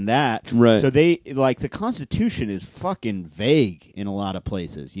understand that. Right. So they, like, the Constitution is fucking vague in a lot of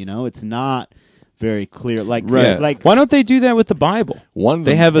places, you know? It's not very clear. Like, like Why don't they do that with the Bible? One of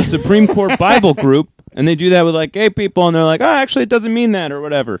They them- have a Supreme Court Bible group, and they do that with like gay people, and they're like, oh, actually, it doesn't mean that, or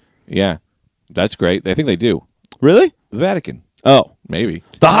whatever. Yeah, that's great. I think they do. Really? The Vatican, Oh, maybe.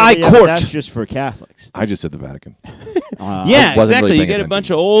 the High yeah, but Court. that's just for Catholics. I just said the Vatican. Yeah, I wasn't exactly. really You paying get a attention. bunch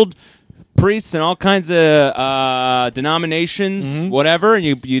of old priests and all kinds of denominations, whatever, and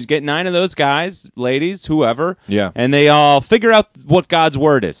you get 9 of those guys, ladies, whoever, and they all figure out what God's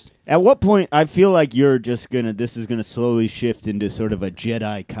word is. At what point, I feel like this is gonna slowly shift into sort of a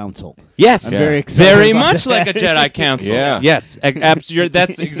Jedi council. Yes, I'm very excited very about much that. like a Jedi council. Yeah. Yes,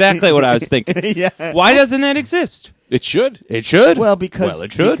 that's exactly what I was thinking. Yeah. Why doesn't that exist? It should. It should. Well, because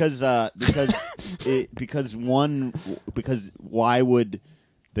it should. because why would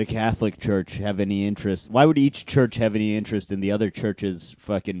the Catholic Church have any interest? Why would each church have any interest in the other church's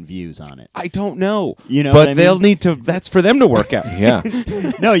fucking views on it? I don't know. You know but what I they'll mean? need to. That's for them to work out. Yeah.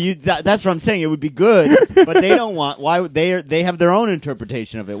 No, that's what I'm saying. It would be good, but they don't want. Why would they have their own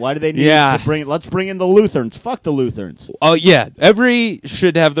interpretation of it? Why do they need Yeah. to bring? Let's bring in the Lutherans. Fuck the Lutherans. Oh yeah, every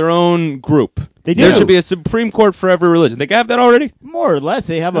should have their own group. They do. There should be a Supreme Court for every religion. They have that already. More or less,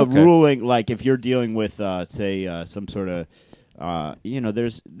 they have a Okay. ruling. Like if you're dealing with, say, some sort of,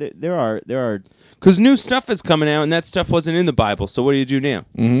 there are. Because new stuff is coming out, and that stuff wasn't in the Bible. So what do you do now?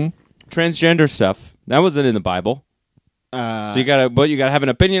 Mm-hmm. Transgender stuff that wasn't in the Bible. So you gotta have an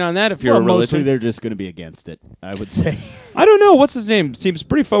opinion on that if you're Well, a mostly religion. they're just going to be against it. I would say. I don't know what's his name. Seems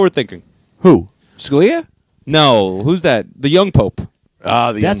pretty forward thinking. Who? Scalia? No, who's that? The young pope.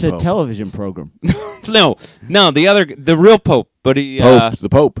 Ah, the That's young a Pope. television program. No, the real pope. But he The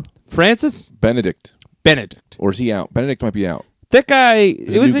Pope. Francis Benedict. Benedict. Or is he out? Benedict might be out. That guy. a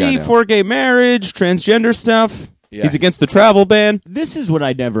It was new guy he now. for gay marriage, transgender stuff. Yeah. He's against the travel ban. This is what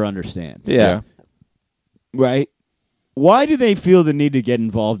I never understand. Yeah. Right? Why do they feel the need to get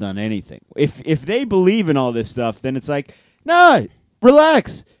involved on anything? If they believe in all this stuff, then it's like, nah,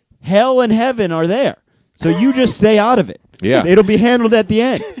 relax. Hell and heaven are there. So you just stay out of it. Yeah. It'll be handled at the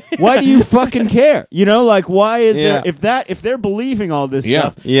end. Why do you fucking care? You know, like why is Yeah. there if they're believing all this Yeah.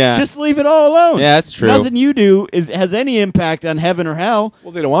 stuff, Yeah. just leave it all alone. Yeah, that's true. Nothing you do has any impact on heaven or hell.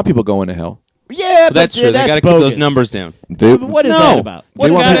 Well, they don't want people going to hell. Yeah, but That's true. They That's got to keep bogus. those numbers down. They, But what is no, that about? They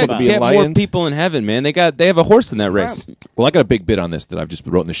What want gotta people to be get more enlightened. people in heaven, man? They have a horse in that race. Well, I got a big bit on this that I've just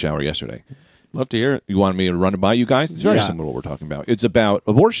wrote in the shower yesterday. Love to hear it. You want me to run it by you guys? It's very Yeah. similar to what we're talking about. It's about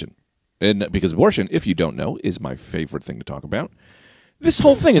abortion. And because abortion, if you don't know, is my favorite thing to talk about. This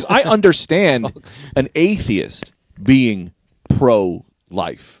whole thing is, I understand an atheist being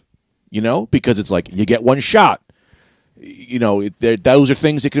pro-life, you know, because it's like you get one shot. You know, those are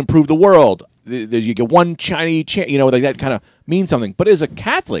things that can improve the world. you get one Chinese, like that kind of means something. But as a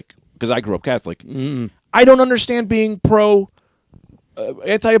Catholic, because I grew up Catholic, I don't understand being pro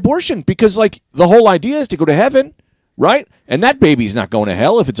anti-abortion because like the whole idea is to go to heaven, right? And that baby's not going to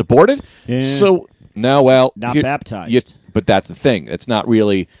hell if it's aborted. Yeah. So no, well, Not baptized. but that's the thing. It's not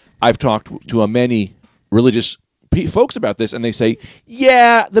really. I've talked to many religious folks about this, and they say,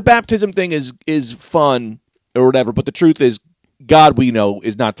 yeah, the baptism thing is fun or whatever, but the truth is, God, we know,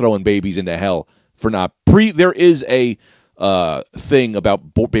 is not throwing babies into hell for not There is a thing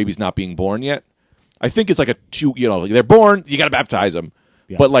about babies not being born yet. I think it's like they're born, you got to baptize them,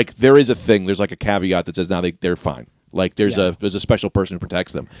 but like there is a thing. There's like a caveat that says now they're fine. Like there's a special person who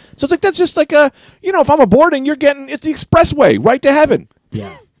protects them. So it's like that's just like if I'm aborting, it's the expressway right to heaven.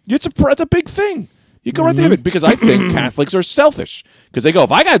 Yeah. It's a big thing. You go right to heaven because I think Catholics are selfish because they go,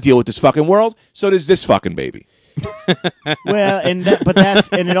 if I got to deal with this fucking world, so does this fucking baby. Well, and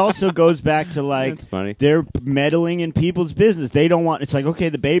it also goes back to like That's funny. they're meddling in people's business. They don't want. It's like, okay,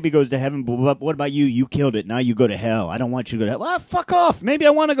 the baby goes to heaven, but what about you? You killed it. Now you go to hell. I don't want you to go to hell. Well, fuck off. Maybe I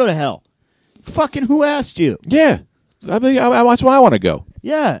want to go to hell. Fucking who asked you? Yeah, I mean, that's why I want to go.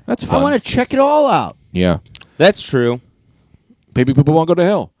 Yeah, That's fun. I want to check it all out. Yeah, That's true. maybe people won't go to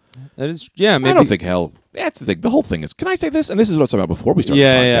hell. That is, yeah. Maybe. I don't think hell. That's the thing. The whole thing is. Can I say this? And this is what I was talking about before we started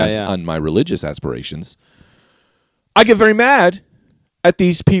Yeah, the yeah, podcast yeah. on my religious aspirations. I get very mad at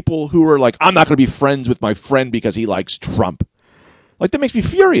these people who are like, I'm not going to be friends with my friend because he likes Trump. Like that makes me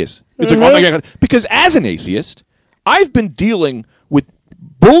furious. It's like, oh my God. Because as an atheist, I've been dealing with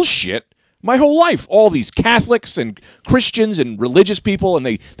bullshit my whole life. All these Catholics and Christians and religious people, and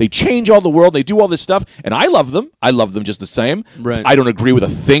they change all the world. They do all this stuff, and I love them. I love them just the same. Right. I don't agree with a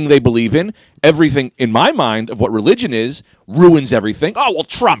thing they believe in. Everything in my mind of what religion is ruins everything. Oh well,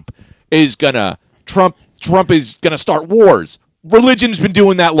 Trump is gonna start wars. Religion's been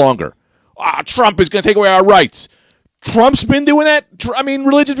doing that longer. Trump is gonna take away our rights. Trump's been doing that.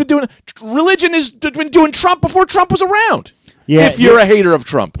 Religion's been doing. Religion has been doing Trump before Trump was around. Yeah, if you're a hater of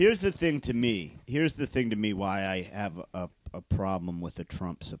Trump. Here's the thing to me. Why I have a problem with a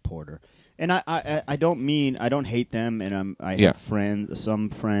Trump supporter, and I don't hate them, and I have some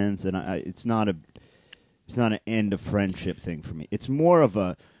friends, and it's not an end of friendship thing for me. It's more of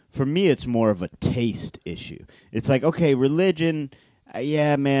a taste issue. It's like, okay, religion,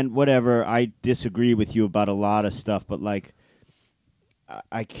 yeah, man, whatever. I disagree with you about a lot of stuff, but like,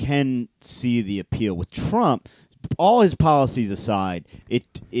 I can see the appeal with Trump. All his policies aside,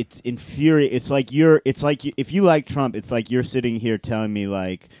 it's infuriating. It's like if you like Trump, it's like you're sitting here telling me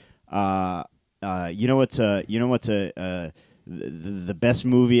like, what's the best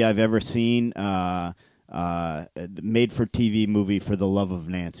movie I've ever seen, made for TV movie For the Love of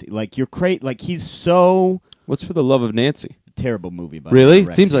Nancy. Like you're like he's so What's For the Love of Nancy? terrible movie. By Really?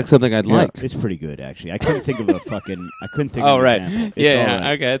 Rex Seems like something I'd like. It's pretty good actually. I couldn't think of a fucking. I couldn't think. Oh of an right. example. It's Yeah. all Yeah.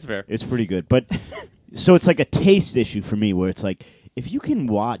 right. Okay, that's fair. It's pretty good, but so it's like a taste issue for me, where it's like if you can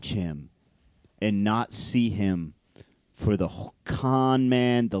watch him and not see him for the con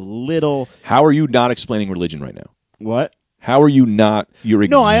man, the little How are you not explaining religion right now? what? How are you not? You're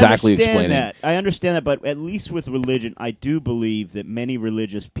No, I exactly understand explaining. that. I understand that, but at least with religion, I do believe that many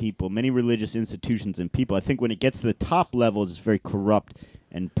religious people, many religious institutions and people, I think when it gets to the top levels, it's very corrupt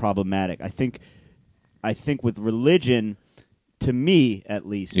and problematic. I think with religion, to me at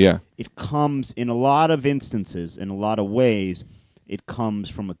least, it comes in a lot of instances, in a lot of ways, it comes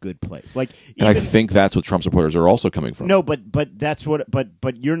from a good place. Like, And I think that's what Trump supporters are also coming from. no, but that's what.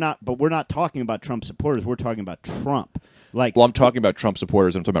 But you're not. But we're not talking about Trump supporters. We're talking about Trump. Like, Well, I'm talking about Trump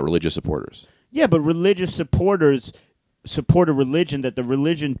supporters. I'm talking about religious supporters. yeah, but religious supporters support a religion that the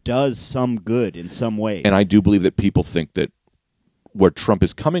religion does some good in some way. And I do believe that people think that where Trump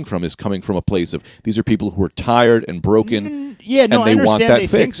is coming from a place of these are people who are tired and broken. Yeah, no, and they I understand want that they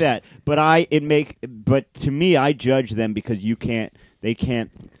fixed. think that, but to me, I judge them because they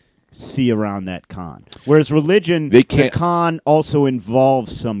can't see around that con. Whereas religion, They can't- the con also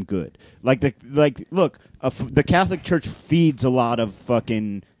involves some good. Look, the Catholic Church feeds a lot of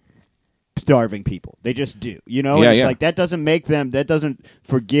fucking starving people. They just do. You know, Yeah, and it's yeah. like that doesn't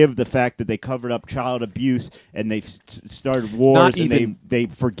forgive the fact that they covered up child abuse and they started wars Not and even- they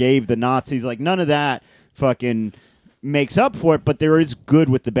forgave the Nazis. Like none of that fucking makes up for it, but there is good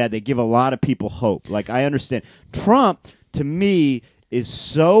with the bad. They give a lot of people hope. Like I understand. Trump to me is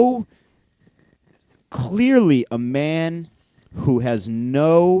so clearly a man who has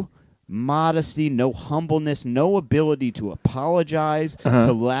no modesty, no humbleness, no ability to apologize,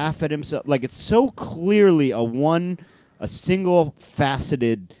 to laugh at himself. Like it's so clearly a single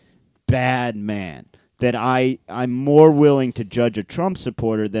faceted bad man that I'm more willing to judge a Trump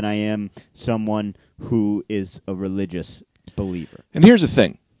supporter than I am someone who is a religious believer. And here's the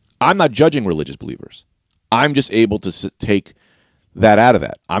thing. I'm not judging religious believers. I'm just able to take that out of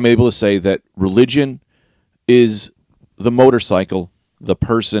that. I'm able to say that religion is the motorcycle, the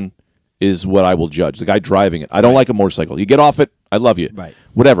person is what I will judge. The guy driving it. I don't like a motorcycle. You get off it, I love you. Right.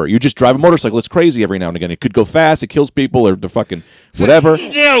 Whatever. You just drive a motorcycle. It's crazy every now and again. It could go fast. It kills people or the fucking whatever.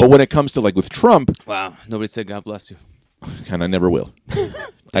 But when it comes to like with Trump, Wow. Nobody said God bless you. and I never will.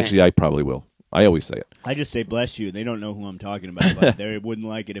 Actually, I probably will. I always say it. I just say bless you. They don't know who I'm talking about, but they wouldn't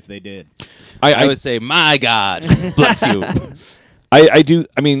like it if they did. I would say, my God, bless you. I do.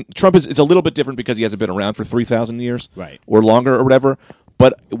 I mean, Trump is. It's a little bit different because he hasn't been around for 3,000 years, Right. or longer, or whatever.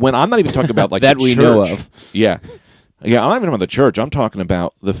 But when I'm not even talking about like That the we church, know of. yeah, I'm not even talking about the church. I'm talking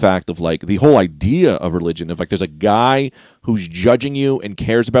about the fact of like the whole idea of religion. Of like, there's a guy who's judging you and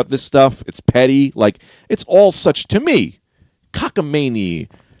cares about this stuff. It's petty. Like it's all such to me, cockamamie,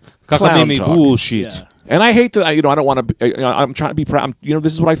 clown talk. bullshit. Yeah. And I hate that. I don't want to. I'm trying to be proud.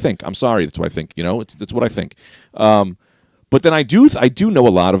 This is what I think. I'm sorry. That's what I think. It's what I think. But then I do know a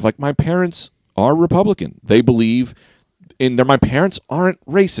lot of like my parents are Republican. They believe in their. My parents aren't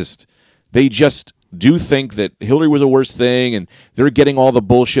racist. They just do think that Hillary was a worst thing, and they're getting all the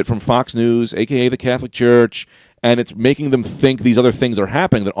bullshit from Fox News, aka the Catholic Church, and it's making them think these other things are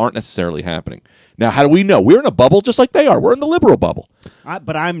happening that aren't necessarily happening. Now, how do we know? We're in a bubble just like they are. We're in the liberal bubble.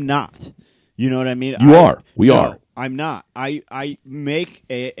 But I'm not. You know what I mean? You are. We No, are. I'm not. I make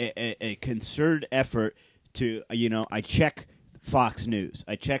a concerted effort to, I check Fox News.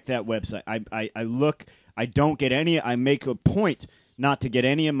 I check that website. I look. I don't get any. I make a point not to get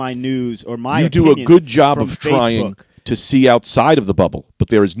any of my news or my You do a opinions good job from of trying Facebook. to see outside of the bubble, but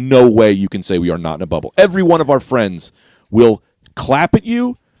there is no way you can say we are not in a bubble. Every one of our friends will clap at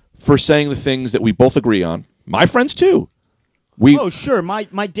you for saying the things that we both agree on. My friends too. Oh, sure. My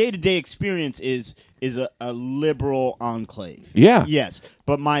day-to-day experience is a liberal enclave. Yeah. Yes.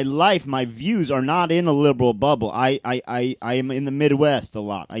 But my life, my views are not in a liberal bubble. I am in the Midwest a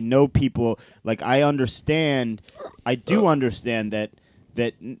lot. I know people, like I understand, I do understand that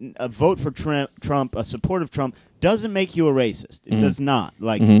a vote for Trump, a support of Trump, doesn't make you a racist. It does not.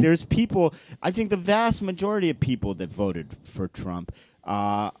 Like there's people, I think the vast majority of people that voted for Trump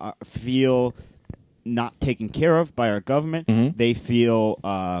feel not taken care of by our government. They feel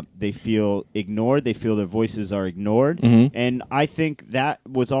ignored. They feel their voices are ignored, and I think that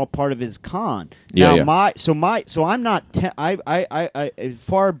was all part of his con. Yeah, now, yeah. so I'm not.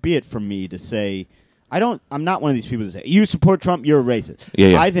 Far be it from me to say. I'm not one of these people that say you support Trump, you're a racist. Yeah,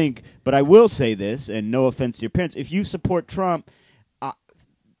 yeah. I think, but I will say this, and no offense to your parents, if you support Trump, I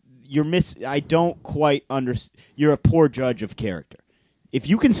don't quite understand. You're a poor judge of character. If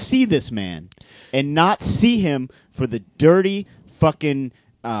you can see this man and not see him for the dirty, fucking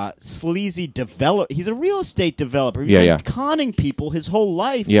sleazy developer, he's a real estate developer. He's been conning people his whole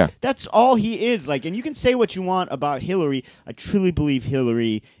life. Yeah. That's all he is. Like, and you can say what you want about Hillary. I truly believe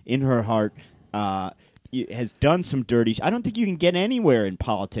Hillary, in her heart, has done some dirty. I don't think you can get anywhere in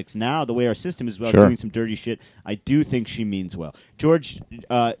politics now. The way our system is about doing some dirty shit. I do think she means well. George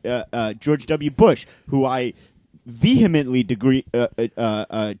W. Bush, who I vehemently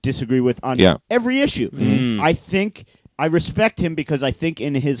disagree with on every issue. I think I respect him because I think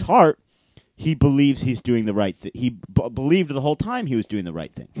in his heart he believes he's doing the right thing. He believed the whole time he was doing the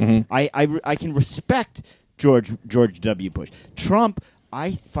right thing. I can respect George W. Bush. Trump,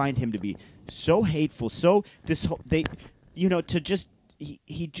 I find him to be so hateful. So he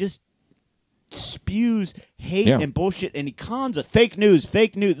just spews hate and bullshit, and he cons it. Fake news.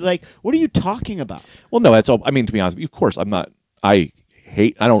 Like, what are you talking about? Well, no, that's all. I mean, to be honest, of course, I'm not. I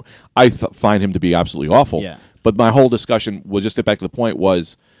find him to be absolutely awful. Yeah. But my whole discussion was just get back to the point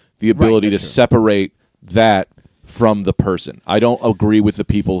was the ability to separate that from the person. I don't agree with the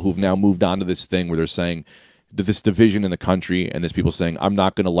people who've now moved on to this thing where they're saying that this division in the country, and there's people saying, I'm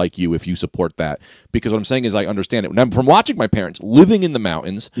not going to like you if you support that. Because what I'm saying is I understand it. Now, from watching my parents living in the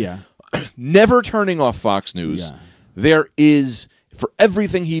mountains, never turning off Fox News, there is, for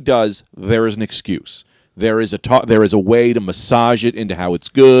everything he does, there is an excuse. There is a way to massage it into how it's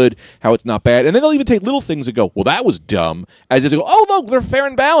good, how it's not bad. And then they'll even take little things and go, well, that was dumb. As if they go, oh, look, they're fair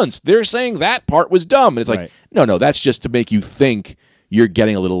and balanced. They're saying that part was dumb. And it's like, no, that's just to make you think you're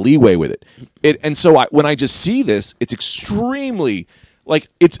getting a little leeway with it. And so when I just see this, it's extremely, like,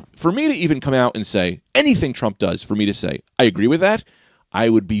 it's, for me to even come out and say, anything Trump does, for me to say, I agree with that, I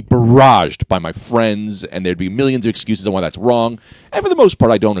would be barraged by my friends, and there'd be millions of excuses on why that's wrong. And for the most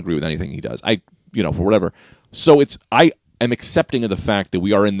part, I don't agree with anything he does. For whatever. So am accepting of the fact that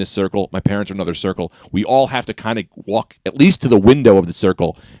we are in this circle. My parents are in another circle. We all have to kind of walk at least to the window of the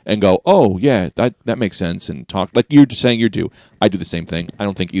circle and go, oh, yeah, that makes sense, and talk. Like you're just saying you do. I do the same thing. I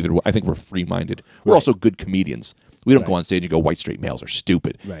don't think either way. I think we're free-minded. We're also good comedians. We don't go on stage and go, white straight males are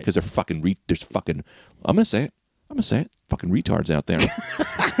stupid. Because they're fucking, there's fucking, I'm going to say it. Fucking retards out there.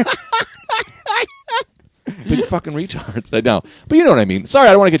 Big fucking retards. I know. But you know what I mean. Sorry,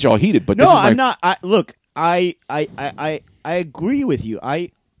 I don't want to get you all heated, but No, this is I'm not. Look, I agree with you.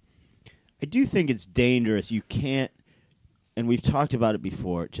 I do think it's dangerous. You can't, and we've talked about it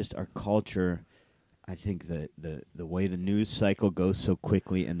before, just our culture. I think the way the news cycle goes so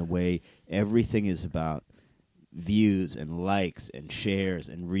quickly and the way everything is about views and likes and shares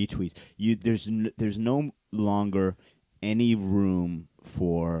and retweets. There's no longer any room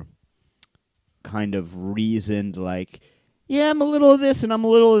for kind of reasoned, like, yeah, I'm a little of this and I'm a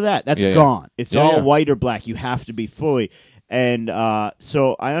little of that. That's gone. It's all white or black. You have to be fully. And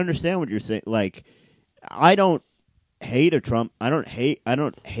so I understand what you're saying. Like, I don't hate a Trump. I don't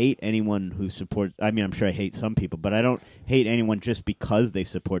hate anyone who supports. I mean, I'm sure I hate some people, but I don't hate anyone just because they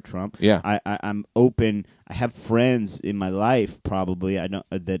support Trump. Yeah, I'm open. I have friends in my life, probably. I know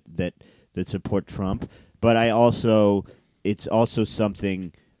that support Trump, but it's also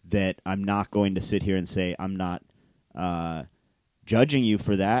something that I'm not going to sit here and say I'm not judging you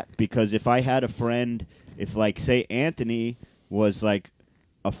for that, because if I had a friend, if like say Anthony was like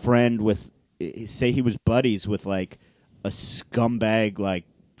a friend with, say he was buddies with like a scumbag like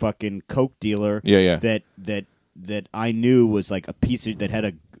fucking coke dealer, that I knew was like a piece of, that had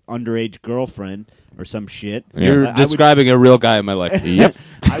a underage girlfriend or some shit. You're describing a real guy in my life. Yep.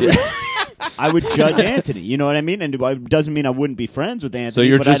 I would judge Anthony. You know what I mean? And it doesn't mean I wouldn't be friends with Anthony. So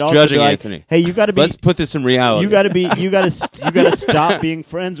you're but just I'd also judging be like, Anthony. Hey, you got to be. Let's put this in reality. You got to stop being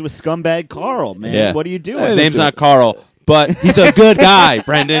friends with scumbag Carl, man. Yeah. What are you doing? His name's not Carl, but he's a good guy,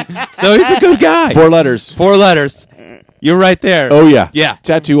 Brendan. So he's a good guy. 4 letters. 4 letters. You're right there. Oh yeah. Yeah.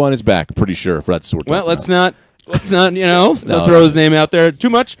 Tattoo on his back. Pretty sure. If that's what we're Well, talking let's about. not. Don't throw his name out there too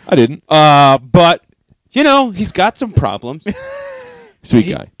much. I didn't. But he's got some problems.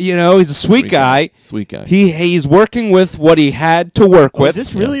 Sweet guy. He's a sweet guy. Sweet guy. He's working with what he had to work with. Is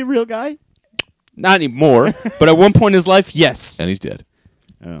this really a real guy? Not anymore, but at one point in his life, yes. And he's dead.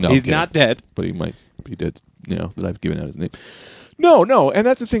 Oh. No, He's I'm kidding. not dead. But he might be dead. That I've given out his name. No, and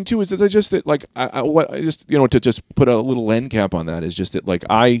that's the thing too, is that to just put a little end cap on that is just that, like,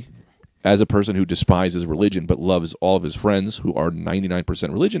 I, as a person who despises religion but loves all of his friends who are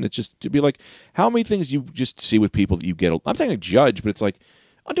 99% religion, it's just to be like, how many things you just see with people that you get. I'm saying to judge, but it's like,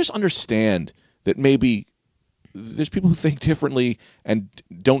 I'll just understand that maybe there's people who think differently and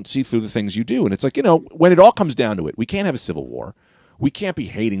don't see through the things you do, and it's like, when it all comes down to it, we can't have a civil war. We can't be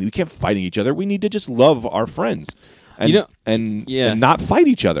hating. We can't fighting each other. We need to just love our friends. And not fight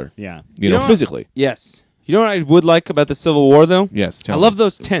each other. Yeah. Physically. Yes. You know what I would like about the Civil War, though? Yes. I love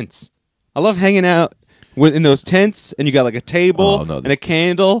those tents. I love hanging out in those tents, and you got like a table and a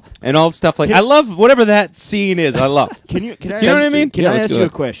candle and all the stuff. Like, I love whatever that scene is. I love. Can you know what I mean? Can I ask you a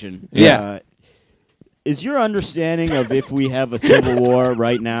question? Yeah. Is your understanding of if we have a civil war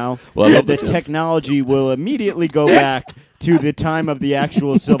right now, Well, the technology will immediately go back to the time of the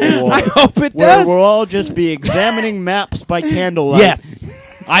actual Civil War? I hope it where does. we'll all just be examining maps by candlelight.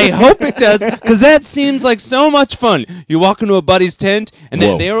 Yes. I hope it does, because that seems like so much fun. You walk into a buddy's tent, and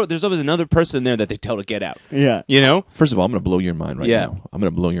then there's always another person there that they tell to get out. Yeah. First of all, I'm going to blow your mind right now. I'm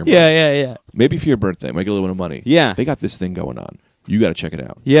going to blow your mind. Yeah. Maybe for your birthday, make a little bit of money. Yeah. They got this thing going on. You got to check it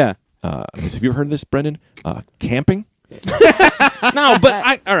out. Yeah. Have you ever heard of this, Brendan? Camping? No,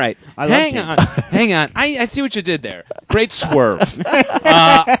 but all right. Hang on. I see what you did there. Great swerve. What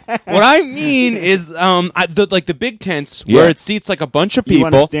I mean is, the big tents where it seats like a bunch of people.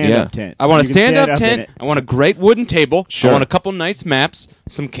 You want a stand-up tent. I want a You can stand-up stand tent. in it. I want a great wooden table. Sure. I want a couple nice maps,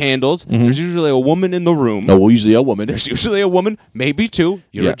 some candles. There's usually a woman in the room. No, well, usually a woman. There's usually a woman, maybe 2.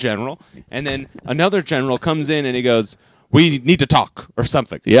 You're Yeah. a general. And then another general comes in and he goes, we need to talk or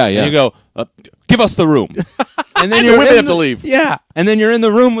something. Yeah. And you go, give us the room. And then The women have to leave. Yeah. And then you're in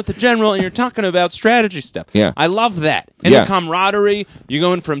the room with the general and you're talking about strategy stuff. Yeah. I love that. And the camaraderie, you're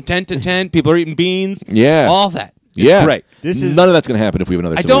going from tent to tent, people are eating beans. Yeah. All that. It's great. None of that's going to happen if we have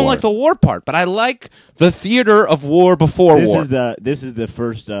another I Civil don't War. like the war part, but I like the theater of war before war. This is the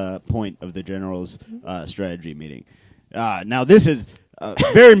first point of the general's strategy meeting. Now, this is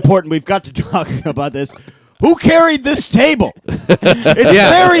very important. We've got to talk about this. Who carried this table? It's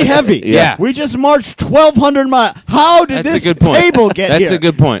very heavy. Yeah. We just marched 1,200 miles. How did That's this a good point. table get here? That's a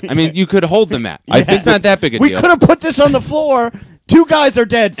good point. I mean, you could hold the map. Yeah. It's not that big a We deal. could have put this on the floor 2 guys are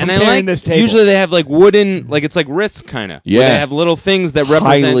dead from And I carrying like this table. usually they have like wooden, like it's like wrists kind of. Yeah. They have little things that represent.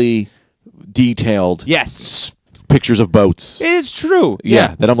 highly detailed Yes, pictures of boats. it is true.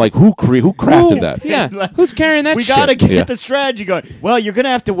 Yeah, that I'm like, who crafted that? Yeah, who's carrying that we shit? gotta get Yeah. the strategy going. Well, you're gonna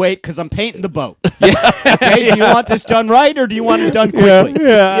have to wait because I'm painting the boat. Okay, do you want this done right or do you want it done quickly?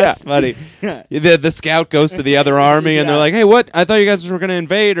 That's funny. The scout goes to the other army, and Yeah. they're like, "Hey, what? I thought you guys were going to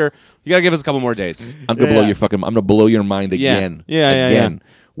invade, or you got to give us a couple more days." I'm gonna blow Yeah. your fucking. I'm gonna blow your mind Yeah. again. Yeah. again.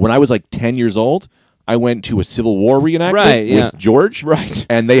 When I was like 10 years old, I went to a Civil War reenactment Right, yeah. with George. Right.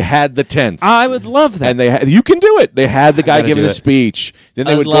 And they had the tents. I would love that. and you can do it. They had the guy gotta giving do the it. speech. Then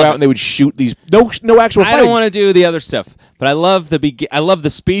they I'd would go love out it. and they would shoot these. No actual I fighting. don't want to do the other stuff, but I love I love the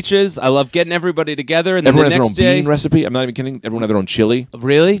speeches. I love getting everybody together, and then Everyone the has their own next day, bean recipe. I'm not even kidding. Everyone has their own chili.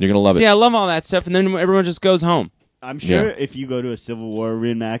 really, You're gonna love it. See, I love all that stuff, and then everyone just goes home. I'm sure Yeah. if you go to a Civil War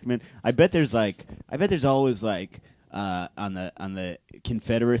reenactment, I bet there's always like on the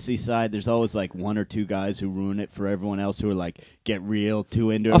Confederacy side, there's always like 1 or 2 guys who ruin it for everyone else who are like get real too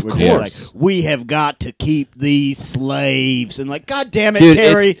into it. Of We're just course. like, we have got to keep these slaves, and like, God damn it, Dude,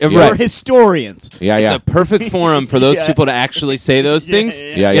 Terry, it's- you're right. historians. Yeah, It's yeah. a perfect forum for those Yeah. people to actually say those Yeah, things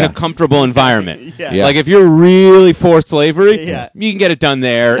yeah, in yeah. a comfortable environment. Yeah. Yeah. Like if you're really for slavery, Yeah. you can get it done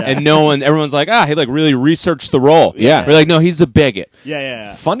there, Yeah. and everyone's like, he like really researched the role. Yeah. We're like, no, he's a bigot.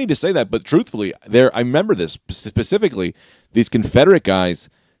 Yeah. Funny to say that, but truthfully, I remember this specifically. These Confederate guys,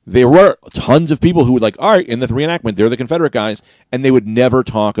 there were tons of people who would like, all right, in the reenactment, they're the Confederate guys, and they would never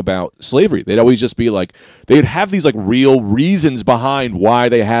talk about slavery. They'd always just be like, they'd have these like real reasons behind why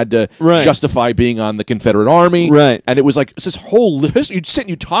they had to Right. justify being on the Confederate Army. Right. And it was like, it's this whole list. You'd sit and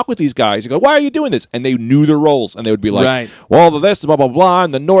you'd talk with these guys. You go, why are you doing this? And they knew their roles, and they would be like, Right. well, the this, blah, blah, blah,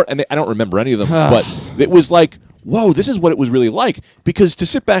 and the North. And I don't remember any of them, but it was like, whoa, this is what it was really like. Because to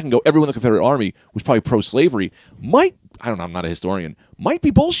sit back and go, everyone in the Confederate Army was probably pro-slavery, I don't know, I'm not a historian, might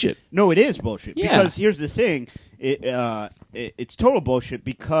be bullshit. No, it is bullshit. Yeah. Because here's the thing: it's total bullshit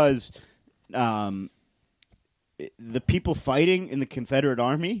because the people fighting in the Confederate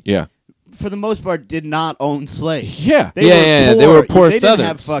Army, Yeah. for the most part, did not own slaves. Yeah. They were poor They Southerners. didn't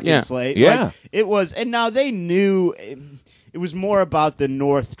have fucking Yeah. slaves. Yeah. Like, it was, and now they knew. It was more about the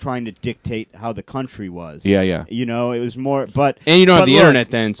North trying to dictate how the country was. Yeah, yeah. You know, it was more. But And you don't have but the look, internet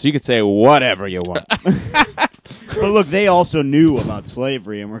then, so you could say whatever you want. But look, they also knew about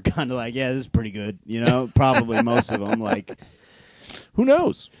slavery and were kind of like, yeah, this is pretty good. You know, probably most of them. Like, Who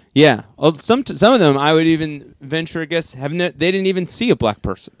knows? Yeah. Well, some of them, I would even venture a guess, they didn't even see a black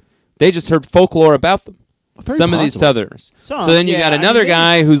person. They just heard folklore about them. Very Some of these possible. Southerners. Some, So then you yeah, got I mean, another they-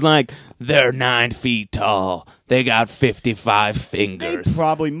 guy who's like, they're 9 feet tall. They got 55 they fingers.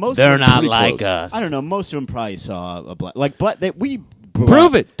 probably most. They're of them, not pretty like close. us. I don't know. Most of them probably saw a black. Like, black. We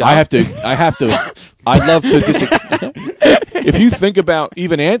Prove it. Doc. I have to. I'd love to disagree. If you think about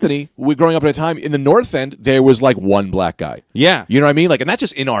even Anthony, we growing up at a time in the North End, there was like one black guy. Yeah. You know what I mean? Like, and that's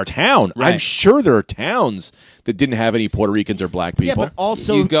just in our town. I'm Right. sure there are towns that didn't have any Puerto Ricans or black Yeah, people but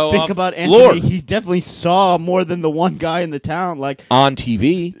also You go think off about Anthony. lore. He definitely saw more than the one guy in the town. Like, on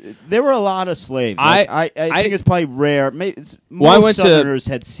TV. there were a lot of slaves. Like, I think it's probably rare. Most Well, I went to- Southerners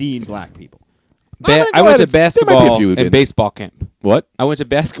had seen black people. I went to There might be a basketball few who and didn't. baseball camp. What? I went to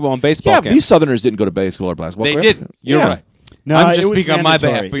basketball and baseball Yeah, camp. these Southerners didn't go to basketball or basketball. They correct? did. You're Yeah. right. No, I'm it just was speaking on my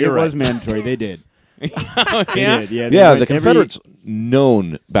mandatory. behalf, but you're it right. was mandatory. They did. They yeah. did. Yeah, they Yeah, went the every- Confederates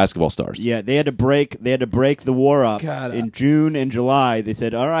known basketball stars. Yeah, they had to break. They had to break the war up God, in June and July. They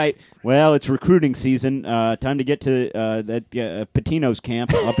said, "All right, well, it's recruiting season. Time to get to that Patino's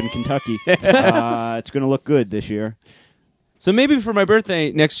camp up in Kentucky. It's going to look good this year." So maybe for my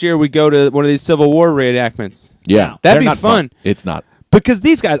birthday next year, we go to one of these Civil War reenactments. Yeah, That'd They're be not fun. It's not. Because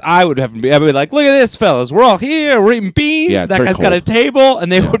these guys, I'd be like, look at this, fellas. We're all here. We're eating beans. Yeah, it's that very guy's got a cold. table. And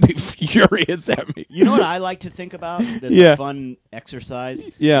they would be furious at me. You know what I like to think about? There's Yeah. a fun exercise.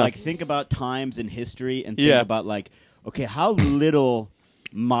 Yeah. Like think about times in history and think Yeah. about like, okay, how little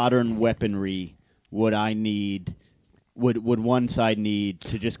modern weaponry would I need? Would one side need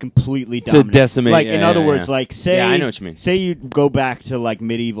to just completely dominate? decimate, Like yeah, in other yeah, words, yeah. like say Yeah, I know what you mean. Say you go back to like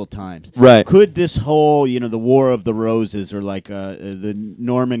medieval times. Right. Could this whole the War of the Roses or like the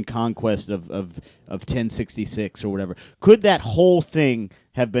Norman conquest of 1066 or whatever? Could that whole thing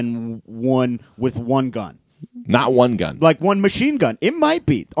have been won with one gun? Not one gun. Like one machine gun. It might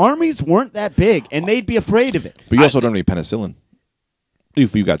be. Armies weren't that big, and they'd be afraid of it. But you also don't need penicillin.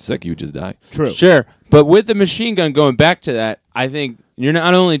 If you got sick, you would just die. True. Sure. But with the machine gun, going back to that, I think you're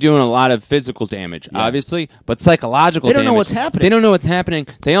not only doing a lot of physical damage, obviously, but psychological damage. They don't know what's happening. They don't know what's happening.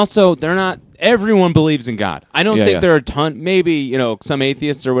 They're not. Everyone believes in God. I don't think there are a ton. Maybe some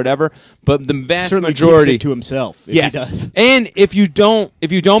atheists or whatever, but the vast Certainly majority keeps it to himself. If yes, he does. and if you don't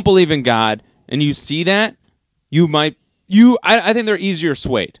believe in God and you see that, you might. I think they're easier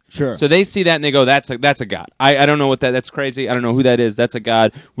swayed. Sure. So they see that and they go, "That's a god." I don't know what that's crazy. I don't know who that is. That's a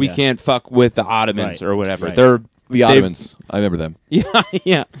god. We can't fuck with the Ottomans Right. or whatever. Right. They're The Ottomans. I remember them. Yeah,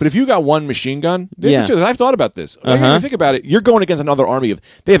 yeah. But if you got one machine gun, Yeah. I've thought about this. When Uh-huh. you think about it, you're going against another army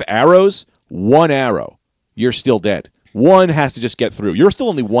they have arrows, one arrow, you're still dead. One has to just get through. You're still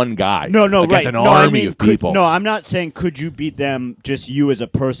only one guy. No, against right. an No, army I mean, of people. No, I'm not saying could you beat them, just you as a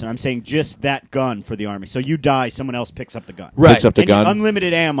person. I'm saying just that gun for the army. So you die, someone else picks up the gun. Right. Picks up the And gun.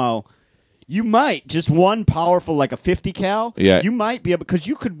 unlimited ammo. You might just one powerful like a 50 cal. Yeah. You might be able because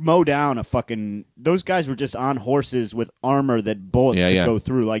you could mow down a fucking. Those guys were just on horses with armor that bullets could go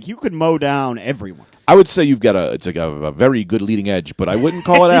through. Like you could mow down everyone. I would say you've got it's like a very good leading edge, but I wouldn't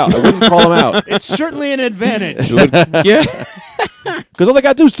call it out. I wouldn't call them out. It's certainly an advantage. Yeah. Because all they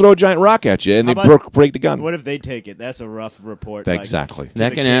got to do is throw a giant rock at you, and they How about- break the gun. What if they take it? That's a rough report. Exactly. To That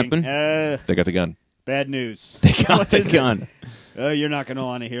the can king. happen. They got the gun. Bad news. They got What the is it? gun. You're not going to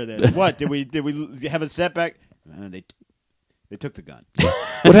want to hear this. What did we have a setback? They took the gun.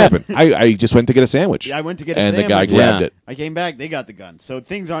 What happened? I just went to get a sandwich. Yeah, I went to get a and sandwich. the guy grabbed Yeah. it. I came back. They got the gun. So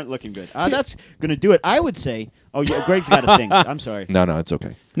things aren't looking good. That's going to do it. I would say. Oh, yeah, Greg's got a thing. I'm sorry. No, it's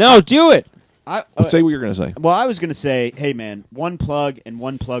okay. No, do it. Say what you're going to say. Well, I was going to say, hey man, one plug and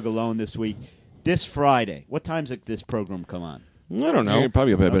one plug alone this week. This Friday. What time's this program come on? I don't know. You're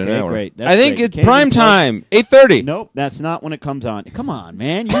probably about an Okay, hour. great. That's I think great. it's Can't prime even plug- time, 8:30. Nope, that's not when it comes on. Come on,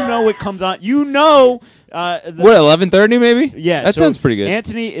 man. You know it comes on. You know. What, 11:30 maybe? Yeah, that so sounds pretty good.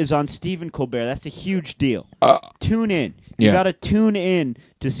 Anthony is on Stephen Colbert. That's a huge deal. Tune in. You Yeah. got to tune in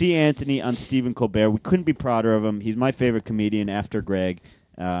to see Anthony on Stephen Colbert. We couldn't be prouder of him. He's my favorite comedian after Greg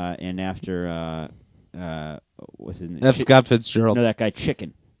and after what's his name? That's Scott Fitzgerald. No, that guy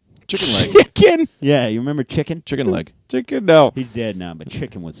Chicken. Chicken leg. Chicken. Yeah, you remember Chicken? Chicken leg. Chicken. No. He's dead now, but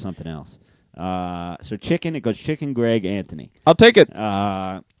Chicken was something else. So Chicken, it goes Chicken, Greg, Anthony. I'll take it.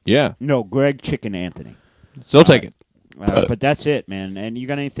 Yeah. No, Greg, Chicken, Anthony. Still take it. But that's it, man. And you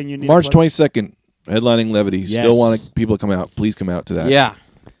got anything you need? March to plug? 22nd, headlining Levity. Yes. Still want people to come out. Please come out to that. Yeah.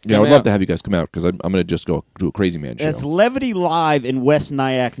 Yeah, I Come would love out. to have you guys come out because I'm going to just go do a Crazy Man show. That's Levity Live in West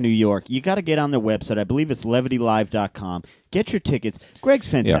Nyack, New York. You got to get on their website. I believe it's levitylive.com. Get your tickets. Greg's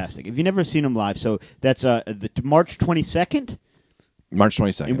fantastic. If you've never seen him live, so that's March 22nd March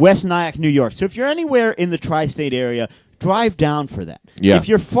 22nd. in West Nyack, New York. So if you're anywhere in the tri-state area, drive down for that. Yeah. If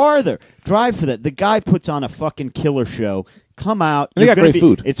you're farther, drive for that. The guy puts on a fucking killer show. Come out. And they You're got gonna great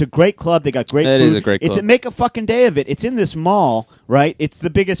food. It's a great club. They got great That food. is a great club. Make a fucking day of it. It's in this mall, right? It's the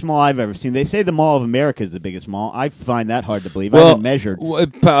biggest mall I've ever seen. They say the Mall of America is the biggest mall. I find that hard to believe. I haven't measured.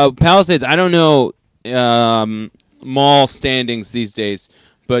 Palisades. I don't know mall standings these days,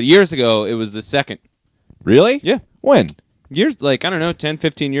 but years ago it was the second. Really? Yeah. When? Years, like, I don't know, 10,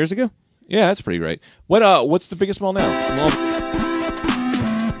 15 years ago. Yeah, that's pretty great. What's the biggest mall now? Well,